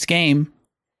good at this game.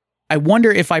 I wonder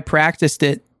if I practiced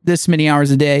it this many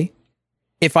hours a day,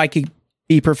 if I could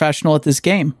be professional at this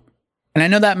game. And I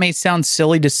know that may sound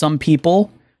silly to some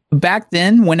people. But back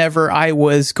then, whenever I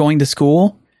was going to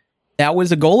school, that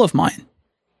was a goal of mine.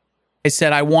 I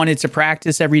said I wanted to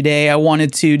practice every day. I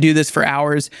wanted to do this for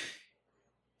hours.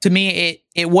 To me,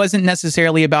 it wasn't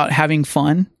necessarily about having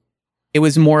fun. It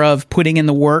was more of putting in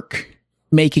the work,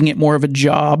 making it more of a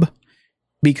job.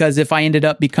 Because if I ended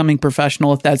up becoming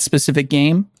professional at that specific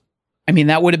game,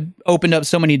 that would have opened up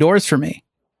so many doors for me.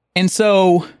 And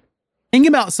so think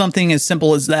about something as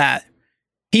simple as that.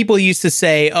 People used to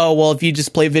say, oh, well, if you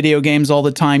just play video games all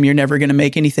the time, you're never going to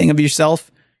make anything of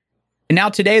yourself. And now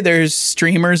today there's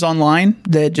streamers online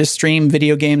that just stream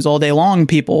video games all day long.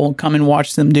 People come and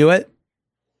watch them do it,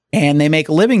 and they make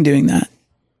a living doing that.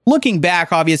 Looking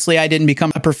back, obviously, I didn't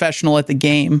become a professional at the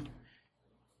game,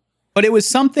 but it was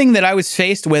something that I was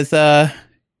faced with.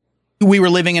 We were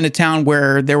living in a town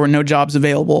where there were no jobs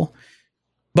available.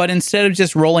 But instead of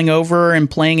just rolling over and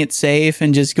playing it safe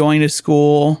and just going to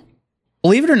school,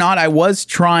 believe it or not, I was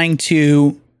trying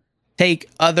to take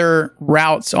other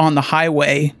routes on the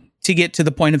highway to get to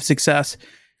the point of success.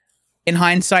 In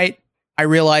hindsight, I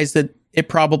realized that it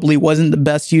probably wasn't the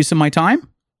best use of my time.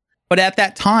 But at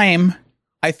that time,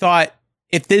 I thought,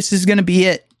 if this is going to be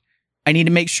it, I need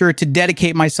to make sure to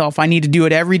dedicate myself. I need to do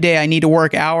it every day. I need to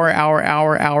work hour.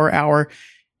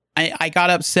 I got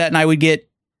upset and I would get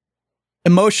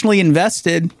emotionally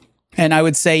invested. And I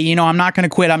would say, you know, I'm not going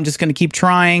to quit. I'm just going to keep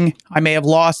trying. I may have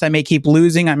lost. I may keep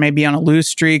losing. I may be on a lose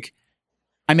streak.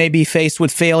 I may be faced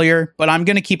with failure, but I'm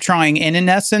going to keep trying. And in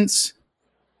essence,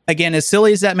 again, as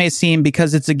silly as that may seem,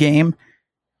 because it's a game,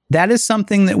 that is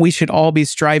something that we should all be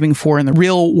striving for in the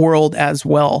real world as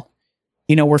well.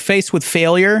 You know, we're faced with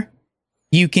failure.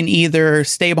 You can either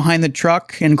stay behind the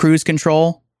truck and cruise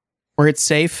control where it's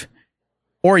safe,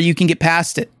 or you can get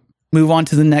past it, move on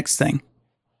to the next thing.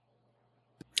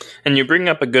 And you bring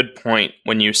up a good point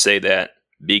when you say that,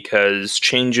 because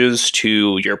changes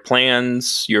to your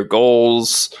plans, your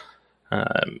goals,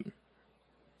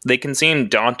 they can seem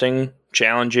daunting,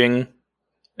 challenging,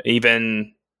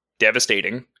 even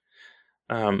devastating.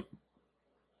 But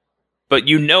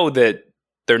you know that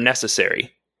they're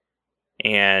necessary.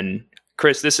 And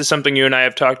Chris, this is something you and I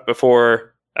have talked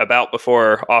before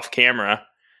off camera.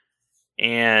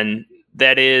 And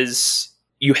that is,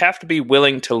 you have to be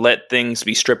willing to let things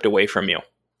be stripped away from you.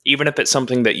 Even if it's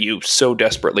something that you so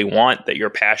desperately want, that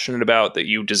you're passionate about, that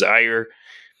you desire,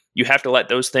 you have to let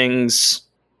those things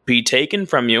be taken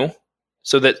from you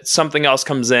so that something else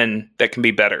comes in that can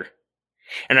be better.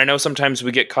 And I know sometimes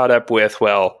we get caught up with,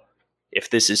 well,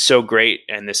 if this is so great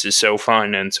and this is so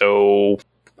fun and so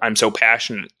I'm so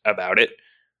passionate about it,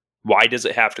 why does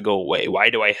it have to go away? Why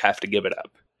do I have to give it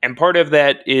up? And part of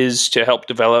that is to help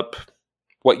develop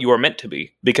what you are meant to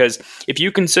be. Because if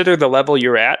you consider the level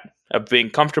you're at, of being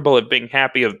comfortable, of being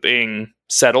happy, of being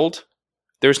settled,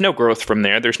 there's no growth from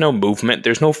there. There's no movement.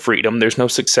 There's no freedom. There's no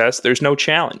success. There's no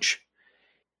challenge.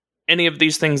 Any of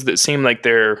these things that seem like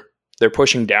they're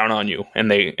pushing down on you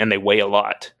and they weigh a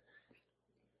lot.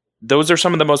 Those are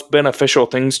some of the most beneficial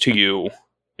things to you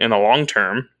in the long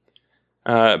term,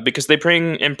 because they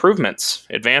bring improvements,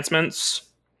 advancements,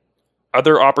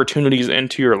 other opportunities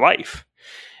into your life.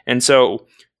 And so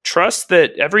trust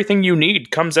that everything you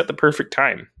need comes at the perfect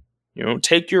time. You know,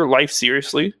 take your life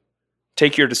seriously,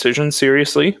 take your decisions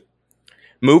seriously,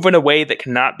 move in a way that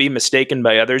cannot be mistaken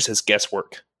by others as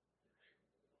guesswork.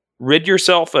 Rid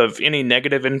yourself of any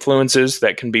negative influences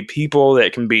that can be people,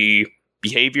 that can be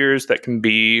behaviors, that can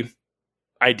be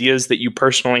ideas that you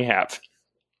personally have.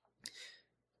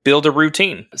 Build a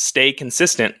routine. Stay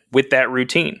consistent with that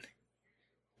routine.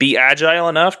 Be agile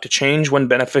enough to change when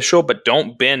beneficial, but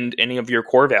don't bend any of your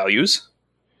core values.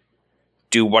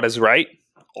 Do what is right,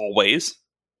 always.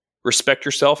 Respect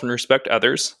yourself and respect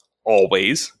others,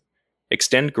 always.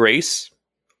 Extend grace,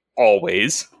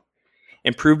 always.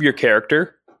 Improve your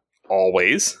character,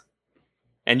 always.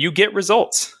 And you get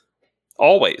results,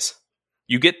 always.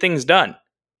 You get things done,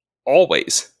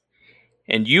 always.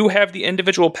 And you have the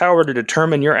individual power to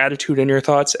determine your attitude and your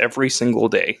thoughts every single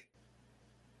day.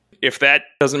 If that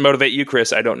doesn't motivate you,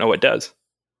 Chris, I don't know what does.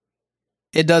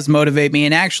 It does motivate me.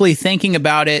 And actually thinking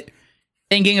about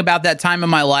that time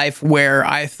in my life where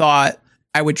I thought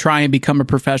I would try and become a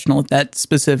professional at that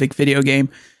specific video game,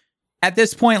 at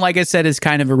this point, like I said, is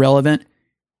kind of irrelevant.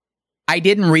 I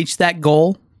didn't reach that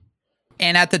goal.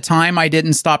 And at the time, I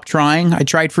didn't stop trying. I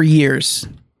tried for years.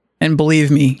 And believe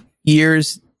me,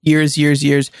 years,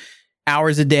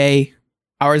 hours a day,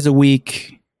 hours a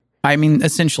week. I mean,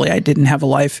 essentially, I didn't have a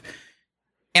life.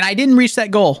 And I didn't reach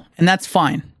that goal. And that's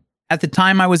fine. At the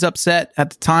time, I was upset. At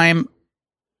the time,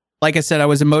 like I said, I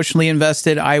was emotionally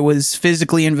invested. I was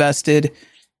physically invested.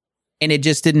 And it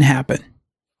just didn't happen.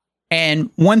 And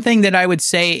one thing that I would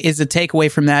say is a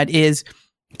takeaway from that is,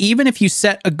 even if you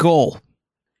set a goal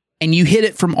and you hit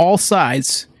it from all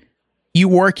sides, you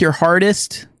work your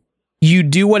hardest, you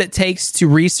do what it takes to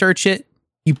research it,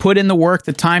 you put in the work,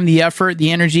 the time, the effort,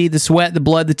 the energy, the sweat, the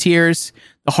blood, the tears,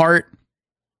 the heart.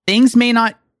 Things may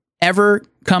not ever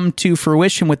come to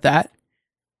fruition with that.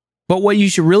 But what you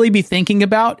should really be thinking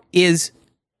about is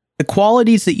the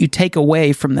qualities that you take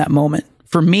away from that moment.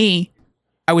 For me,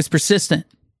 I was persistent.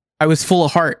 I was full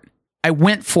of heart. I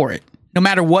went for it. No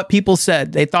matter what people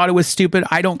said, they thought it was stupid.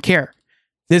 I don't care.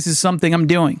 This is something I'm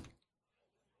doing.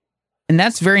 And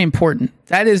that's very important.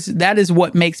 That is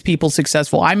what makes people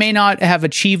successful. I may not have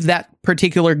achieved that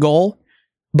particular goal,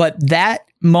 but that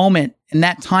moment and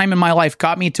that time in my life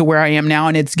got me to where I am now.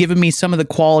 And it's given me some of the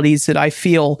qualities that I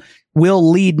feel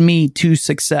will lead me to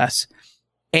success.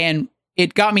 And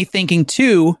it got me thinking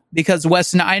too, because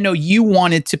Weston, I know you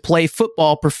wanted to play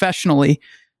football professionally.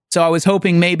 So I was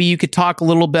hoping maybe you could talk a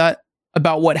little bit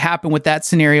about what happened with that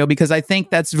scenario, because I think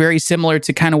that's very similar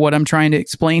to kind of what I'm trying to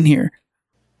explain here.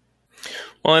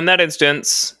 Well, in that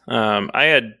instance, I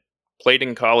had played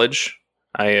in college.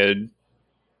 I had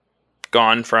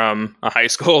gone from a high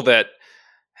school that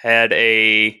had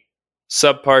a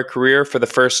subpar career for the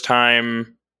first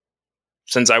time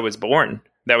since I was born.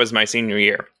 That was my senior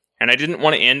year. And I didn't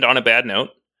want to end on a bad note.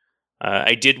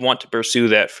 I did want to pursue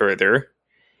that further.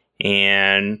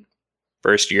 And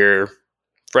first year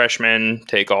freshman,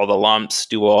 take all the lumps,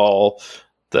 do all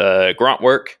the grunt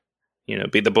work,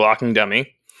 be the blocking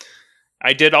dummy.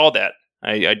 I did all that.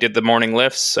 I did the morning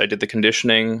lifts. I did the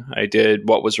conditioning. I did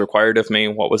what was required of me,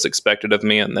 what was expected of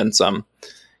me, and then some.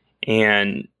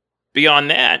 And beyond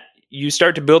that, you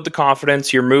start to build the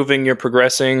confidence. You're moving, you're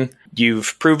progressing.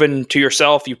 You've proven to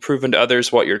yourself, you've proven to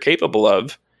others what you're capable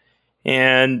of.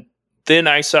 And then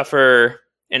I suffer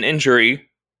an injury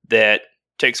that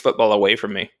takes football away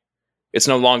from me. It's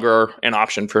no longer an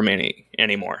option for me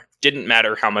anymore. Didn't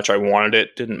matter how much I wanted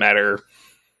it. Didn't matter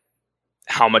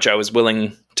how much I was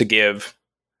willing to give.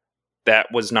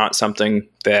 That was not something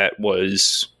that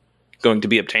was going to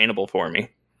be obtainable for me.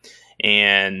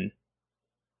 And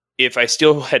if I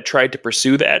still had tried to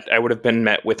pursue that, I would have been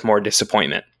met with more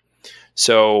disappointment.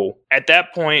 So at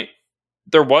that point,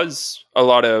 there was a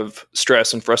lot of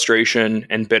stress and frustration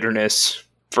and bitterness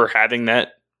for having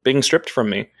that being stripped from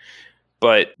me.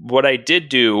 But what I did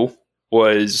do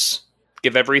was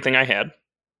give everything I had.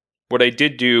 What I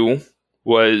did do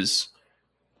was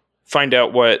find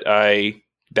out what I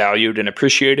valued and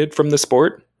appreciated from the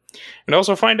sport, and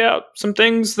also find out some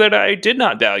things that I did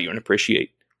not value and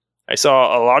appreciate. I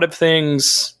saw a lot of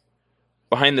things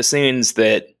behind the scenes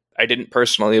that I didn't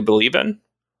personally believe in.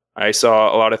 I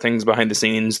saw a lot of things behind the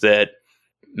scenes that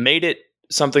made it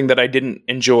something that I didn't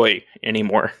enjoy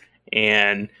anymore.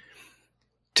 And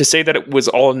to say that it was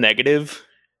all negative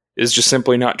is just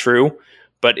simply not true.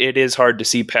 But it is hard to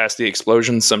see past the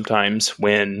explosions sometimes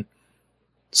when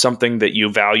something that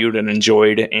you valued and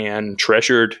enjoyed and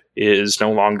treasured is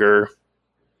no longer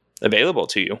available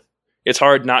to you. It's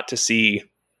hard not to see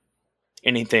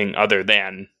anything other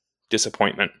than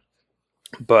disappointment.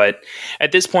 But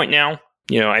at this point now,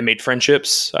 I made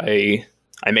friendships. I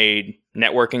made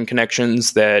networking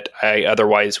connections that I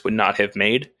otherwise would not have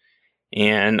made.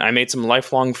 And I made some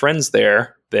lifelong friends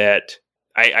there that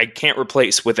I can't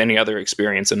replace with any other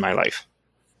experience in my life.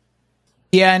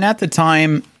 Yeah, and at the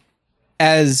time,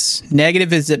 as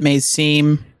negative as it may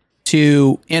seem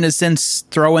to, in a sense,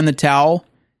 throw in the towel,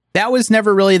 that was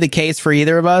never really the case for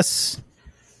either of us.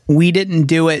 We didn't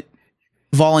do it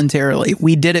voluntarily.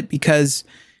 We did it because,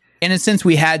 in a sense,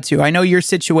 we had to. I know your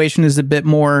situation is a bit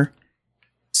more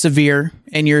severe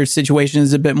and your situation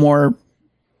is a bit more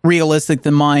realistic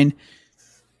than mine.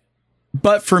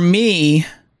 But for me,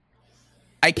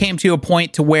 I came to a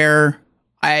point to where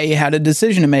I had a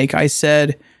decision to make. I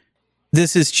said,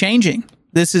 this is changing.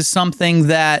 This is something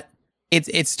that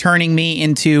it's turning me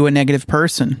into a negative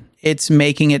person. It's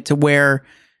making it to where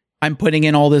I'm putting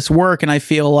in all this work and I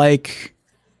feel like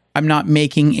I'm not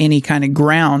making any kind of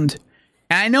ground.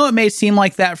 And I know it may seem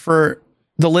like that for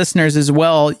the listeners as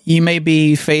well. You may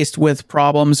be faced with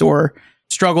problems or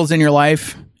struggles in your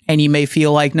life, and you may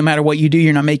feel like no matter what you do,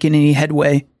 you're not making any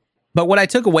headway. But what I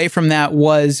took away from that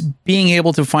was being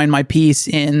able to find my peace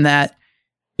in that,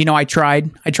 I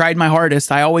tried my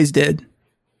hardest. I always did.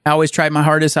 I always tried my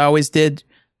hardest. I always did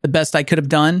the best I could have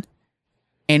done.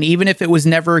 And even if it was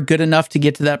never good enough to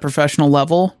get to that professional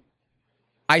level,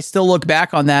 I still look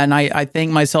back on that and I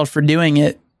thank myself for doing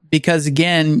it, because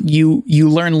again, you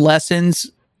learn lessons,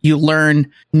 you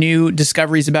learn new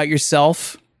discoveries about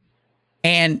yourself,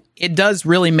 and it does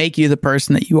really make you the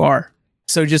person that you are.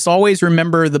 So just always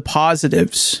remember the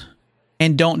positives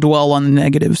and don't dwell on the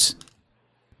negatives.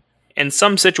 And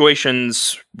some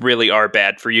situations really are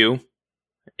bad for you,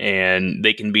 and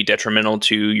they can be detrimental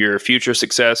to your future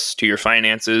success, to your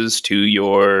finances, to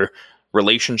your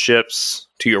relationships,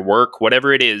 to your work,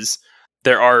 whatever it is.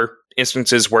 There are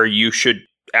instances where you should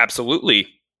absolutely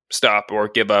stop or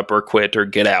give up or quit or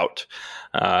get out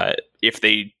if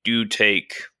they do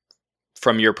take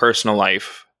from your personal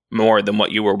life more than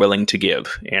what you were willing to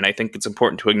give. And I think it's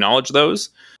important to acknowledge those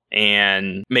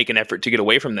and make an effort to get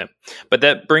away from them. But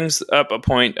that brings up a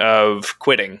point of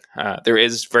quitting. There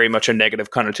is very much a negative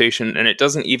connotation, and it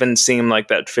doesn't even seem like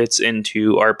that fits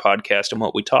into our podcast and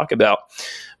what we talk about.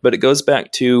 But it goes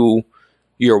back to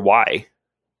your why.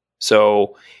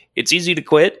 So it's easy to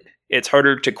quit. It's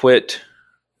harder to quit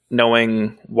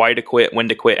knowing why to quit, when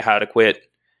to quit, how to quit,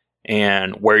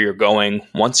 and where you're going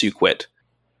once you quit.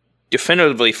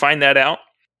 Definitively find that out,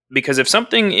 because if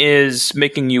something is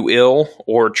making you ill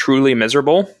or truly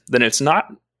miserable, then it's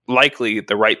not likely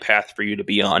the right path for you to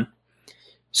be on.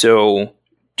 So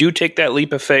do take that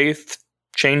leap of faith,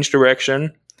 change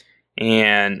direction,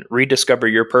 and rediscover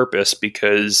your purpose,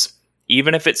 because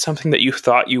even if it's something that you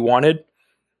thought you wanted,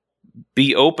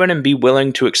 be open and be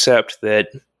willing to accept that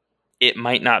it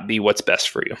might not be what's best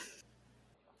for you.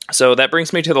 So that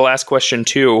brings me to the last question,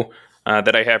 too,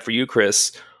 that I have for you,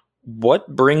 Chris.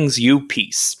 What brings you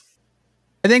peace?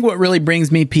 I think what really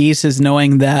brings me peace is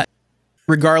knowing that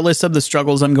regardless of the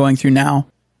struggles I'm going through now,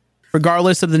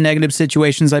 regardless of the negative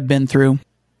situations I've been through,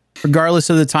 regardless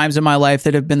of the times in my life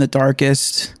that have been the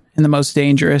darkest and the most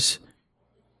dangerous,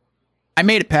 I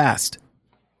made it past.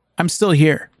 I'm still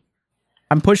here.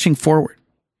 I'm pushing forward.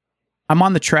 I'm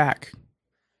on the track.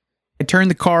 I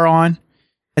turned the car on.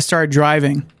 I started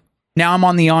driving. Now I'm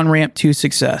on the on-ramp to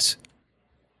success.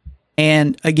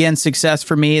 And again, success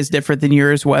for me is different than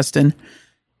yours, Weston,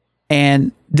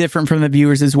 and different from the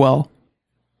viewers as well.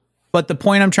 But the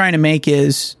point I'm trying to make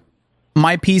is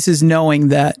my peace is knowing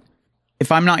that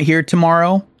if I'm not here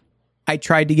tomorrow, I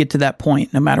tried to get to that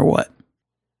point no matter what.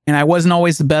 And I wasn't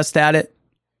always the best at it.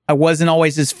 I wasn't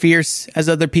always as fierce as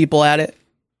other people at it,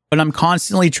 but I'm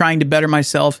constantly trying to better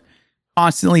myself,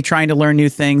 constantly trying to learn new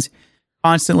things,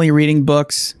 constantly reading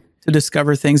books to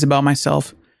discover things about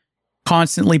myself,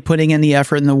 constantly putting in the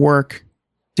effort and the work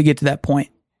to get to that point.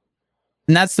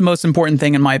 And that's the most important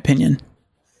thing in my opinion,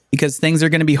 because things are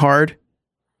going to be hard.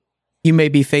 You may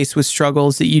be faced with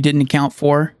struggles that you didn't account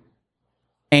for,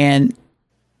 and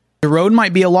the road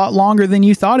might be a lot longer than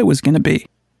you thought it was going to be.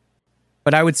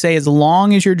 But I would say as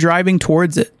long as you're driving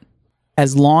towards it,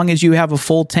 as long as you have a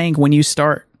full tank when you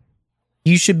start,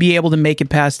 you should be able to make it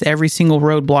past every single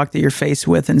roadblock that you're faced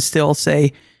with and still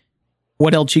say,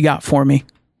 what else you got for me?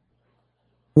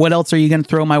 What else are you going to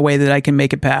throw my way that I can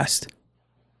make it past?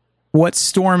 What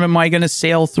storm am I going to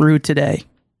sail through today?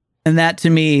 And that to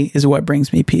me is what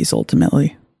brings me peace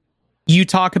ultimately. You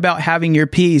talk about having your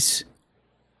peace,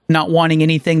 not wanting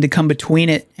anything to come between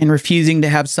it and refusing to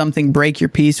have something break your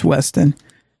peace, Weston.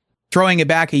 Throwing it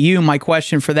back at you, my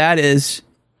question for that is,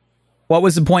 what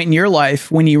was the point in your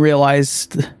life when you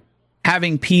realized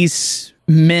having peace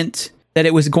meant that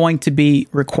it was going to be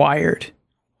required?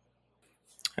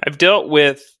 I've dealt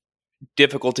with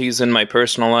difficulties in my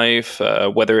personal life,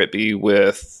 whether it be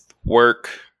with work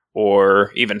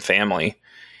or even family.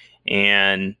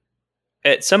 And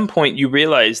at some point you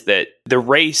realize that the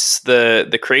race,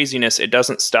 the craziness, it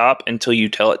doesn't stop until you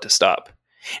tell it to stop.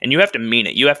 And you have to mean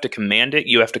it. You have to command it.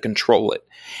 You have to control it.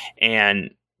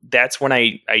 And that's when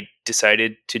I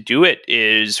decided to do it,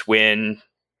 is when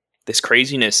this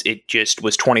craziness, it just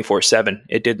was 24/7.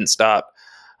 It didn't stop.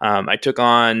 I took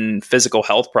on physical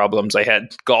health problems. I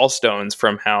had gallstones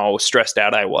from how stressed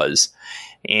out I was.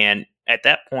 And at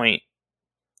that point,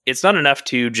 it's not enough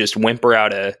to just whimper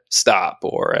out a stop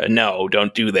or a no,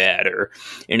 don't do that or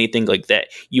anything like that.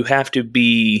 You have to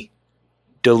be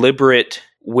deliberate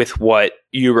with what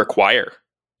you require.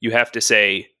 You have to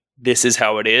say, this is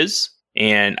how it is,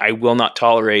 and I will not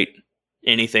tolerate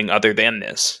anything other than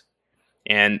this.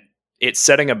 And it's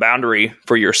setting a boundary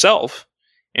for yourself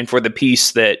and for the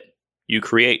peace that you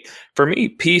create. For me,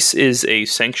 peace is a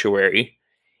sanctuary,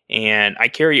 and I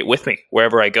carry it with me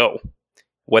wherever I go.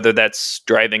 Whether that's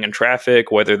driving in traffic,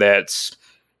 whether that's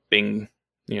being,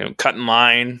 cut in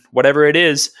line, whatever it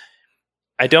is,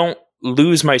 I don't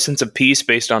lose my sense of peace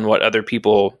based on what other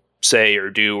people say or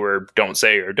do or don't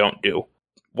say or don't do.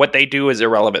 What they do is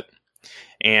irrelevant.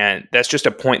 And that's just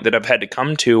a point that I've had to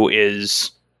come to,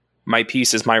 is my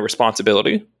peace is my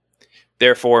responsibility.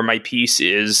 Therefore, my peace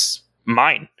is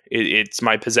mine. It's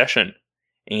my possession.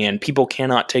 And people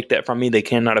cannot take that from me. They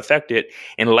cannot affect it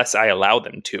unless I allow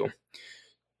them to.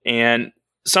 And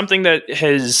something that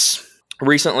has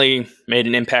recently made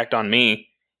an impact on me,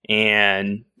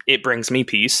 and it brings me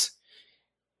peace,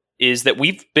 is that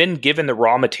we've been given the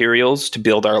raw materials to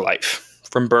build our life.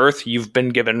 From birth, you've been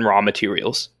given raw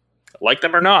materials. Like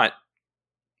them or not,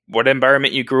 what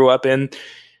environment you grew up in,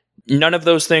 none of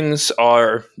those things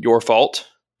are your fault,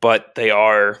 but they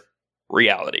are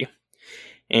reality.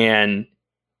 And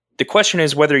the question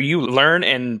is whether you learn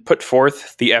and put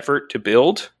forth the effort to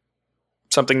build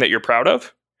something that you're proud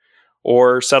of,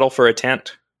 or settle for a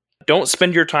tent. Don't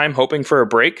spend your time hoping for a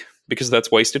break, because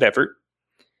that's wasted effort.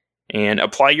 And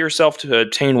apply yourself to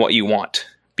attain what you want.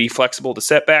 Be flexible to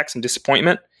setbacks and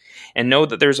disappointment, and know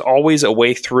that there's always a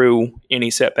way through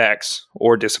any setbacks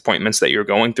or disappointments that you're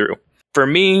going through. For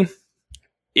me,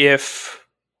 if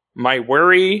my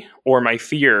worry or my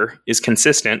fear is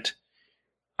consistent,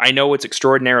 I know it's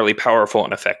extraordinarily powerful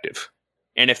and effective.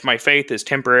 And if my faith is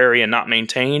temporary and not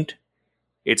maintained,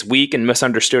 it's weak and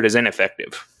misunderstood as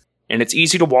ineffective. And it's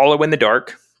easy to wallow in the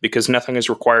dark because nothing is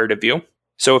required of you.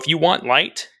 So if you want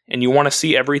light and you want to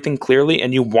see everything clearly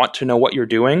and you want to know what you're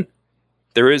doing,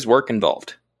 there is work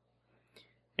involved.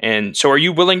 And so are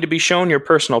you willing to be shown your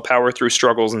personal power through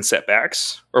struggles and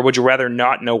setbacks? Or would you rather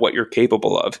not know what you're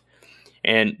capable of?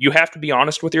 And you have to be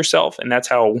honest with yourself, and that's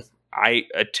how I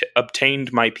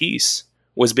obtained my peace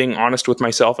was being honest with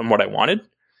myself and what I wanted,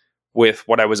 with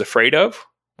what I was afraid of,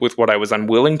 with what I was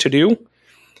unwilling to do,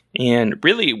 and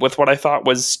really with what I thought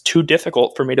was too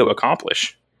difficult for me to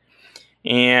accomplish.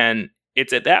 And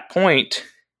it's at that point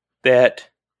that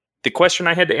the question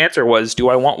I had to answer was, do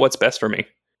I want what's best for me?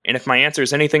 And if my answer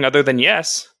is anything other than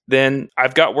yes, then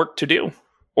I've got work to do.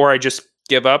 Or I just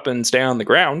give up and stay on the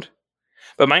ground.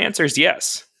 But my answer is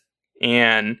yes.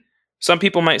 And some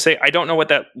people might say, I don't know what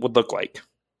that would look like.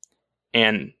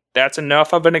 And that's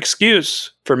enough of an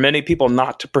excuse for many people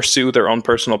not to pursue their own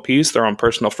personal peace, their own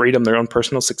personal freedom, their own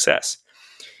personal success.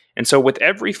 And so with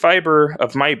every fiber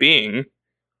of my being,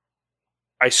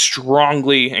 I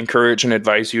strongly encourage and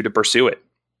advise you to pursue it.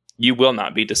 You will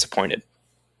not be disappointed.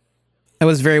 That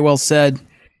was very well said.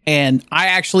 And I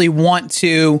actually want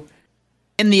to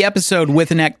end the episode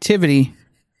with an activity,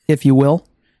 if you will.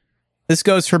 This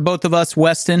goes for both of us,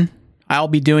 Weston. I'll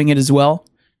be doing it as well.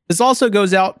 This also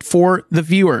goes out for the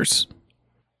viewers.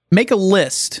 Make a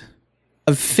list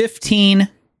of 15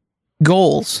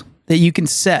 goals that you can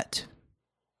set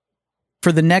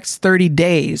for the next 30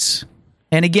 days.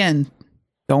 And again,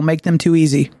 don't make them too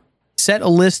easy. Set a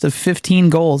list of 15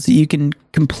 goals that you can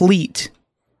complete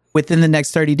within the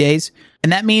next 30 days.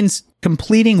 And that means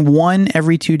completing one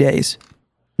every 2 days.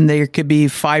 And there could be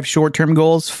 5 short-term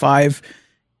goals, 5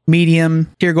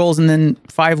 medium-tier goals, and then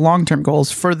 5 long-term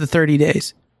goals for the 30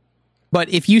 days. But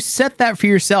if you set that for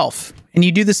yourself and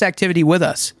you do this activity with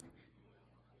us,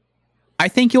 I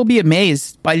think you'll be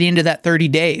amazed by the end of that 30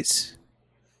 days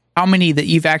how many that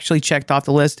you've actually checked off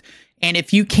the list. And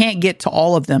if you can't get to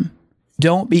all of them,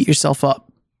 don't beat yourself up.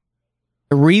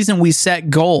 The reason we set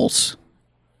goals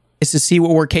is to see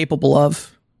what we're capable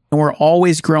of. And we're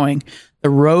always growing. The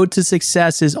road to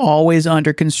success is always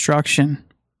under construction.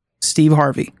 Steve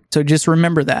Harvey. So just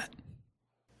remember that.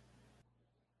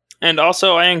 And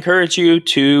also, I encourage you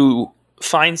to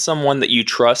find someone that you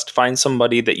trust, find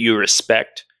somebody that you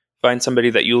respect, find somebody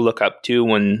that you look up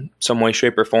to in some way,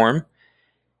 shape, or form,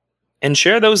 and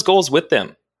share those goals with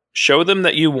them. Show them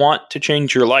that you want to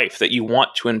change your life, that you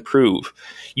want to improve.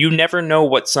 You never know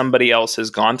what somebody else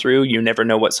has gone through. You never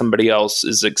know what somebody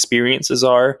else's experiences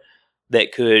are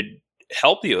that could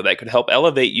help you, that could help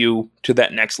elevate you to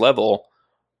that next level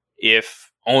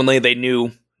if only they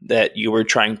knew that you were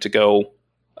trying to go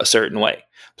a certain way.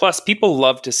 Plus, people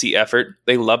love to see effort.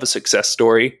 They love a success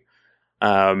story.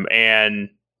 And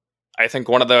I think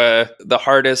one of the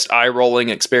hardest eye-rolling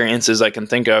experiences I can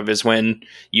think of is when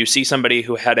you see somebody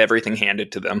who had everything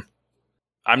handed to them.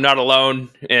 I'm not alone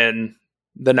in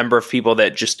the number of people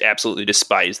that just absolutely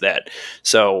despise that.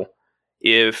 So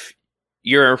if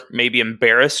you're maybe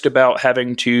embarrassed about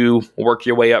having to work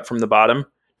your way up from the bottom,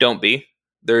 don't be.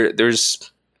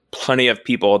 There's plenty of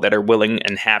people that are willing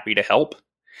and happy to help.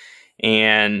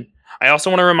 And I also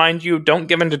want to remind you, don't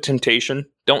give in to temptation.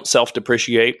 Don't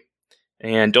self-depreciate.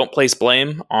 And don't place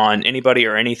blame on anybody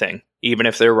or anything, even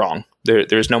if they're wrong.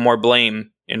 There's no more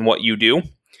blame in what you do.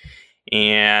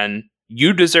 And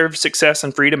you deserve success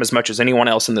and freedom as much as anyone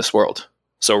else in this world.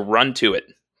 So run to it.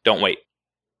 Don't wait.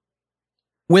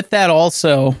 With that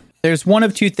also, there's one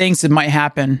of two things that might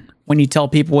happen when you tell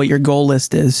people what your goal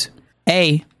list is.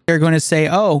 A, they're going to say,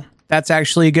 oh, that's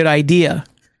actually a good idea.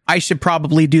 I should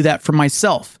probably do that for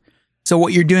myself. So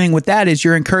what you're doing with that is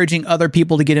you're encouraging other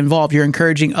people to get involved. You're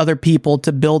encouraging other people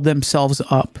to build themselves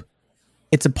up.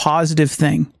 It's a positive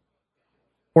thing.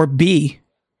 Or B,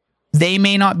 they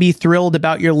may not be thrilled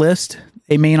about your list.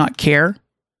 They may not care.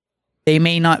 They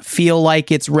may not feel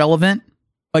like it's relevant.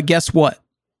 But guess what?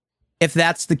 If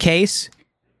that's the case,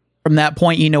 from that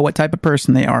point, you know what type of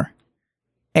person they are.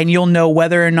 And you'll know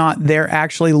whether or not they're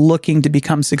actually looking to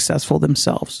become successful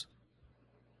themselves.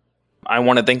 I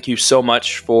want to thank you so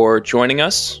much for joining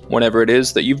us whenever it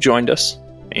is that you've joined us.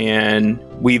 And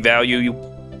we value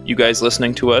you guys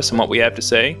listening to us and what we have to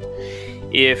say.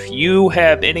 If you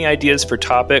have any ideas for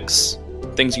topics,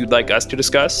 things you'd like us to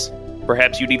discuss,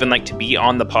 perhaps you'd even like to be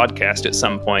on the podcast at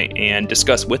some point and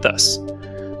discuss with us,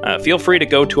 feel free to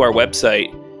go to our website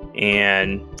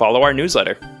and follow our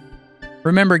newsletter.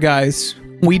 Remember, guys,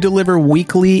 we deliver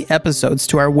weekly episodes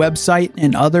to our website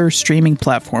and other streaming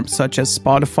platforms such as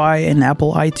Spotify and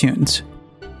Apple iTunes.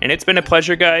 And it's been a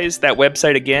pleasure, guys. That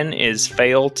website again is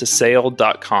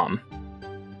failtosail.com.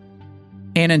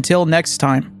 And until next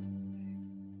time,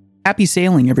 happy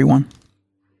sailing, everyone.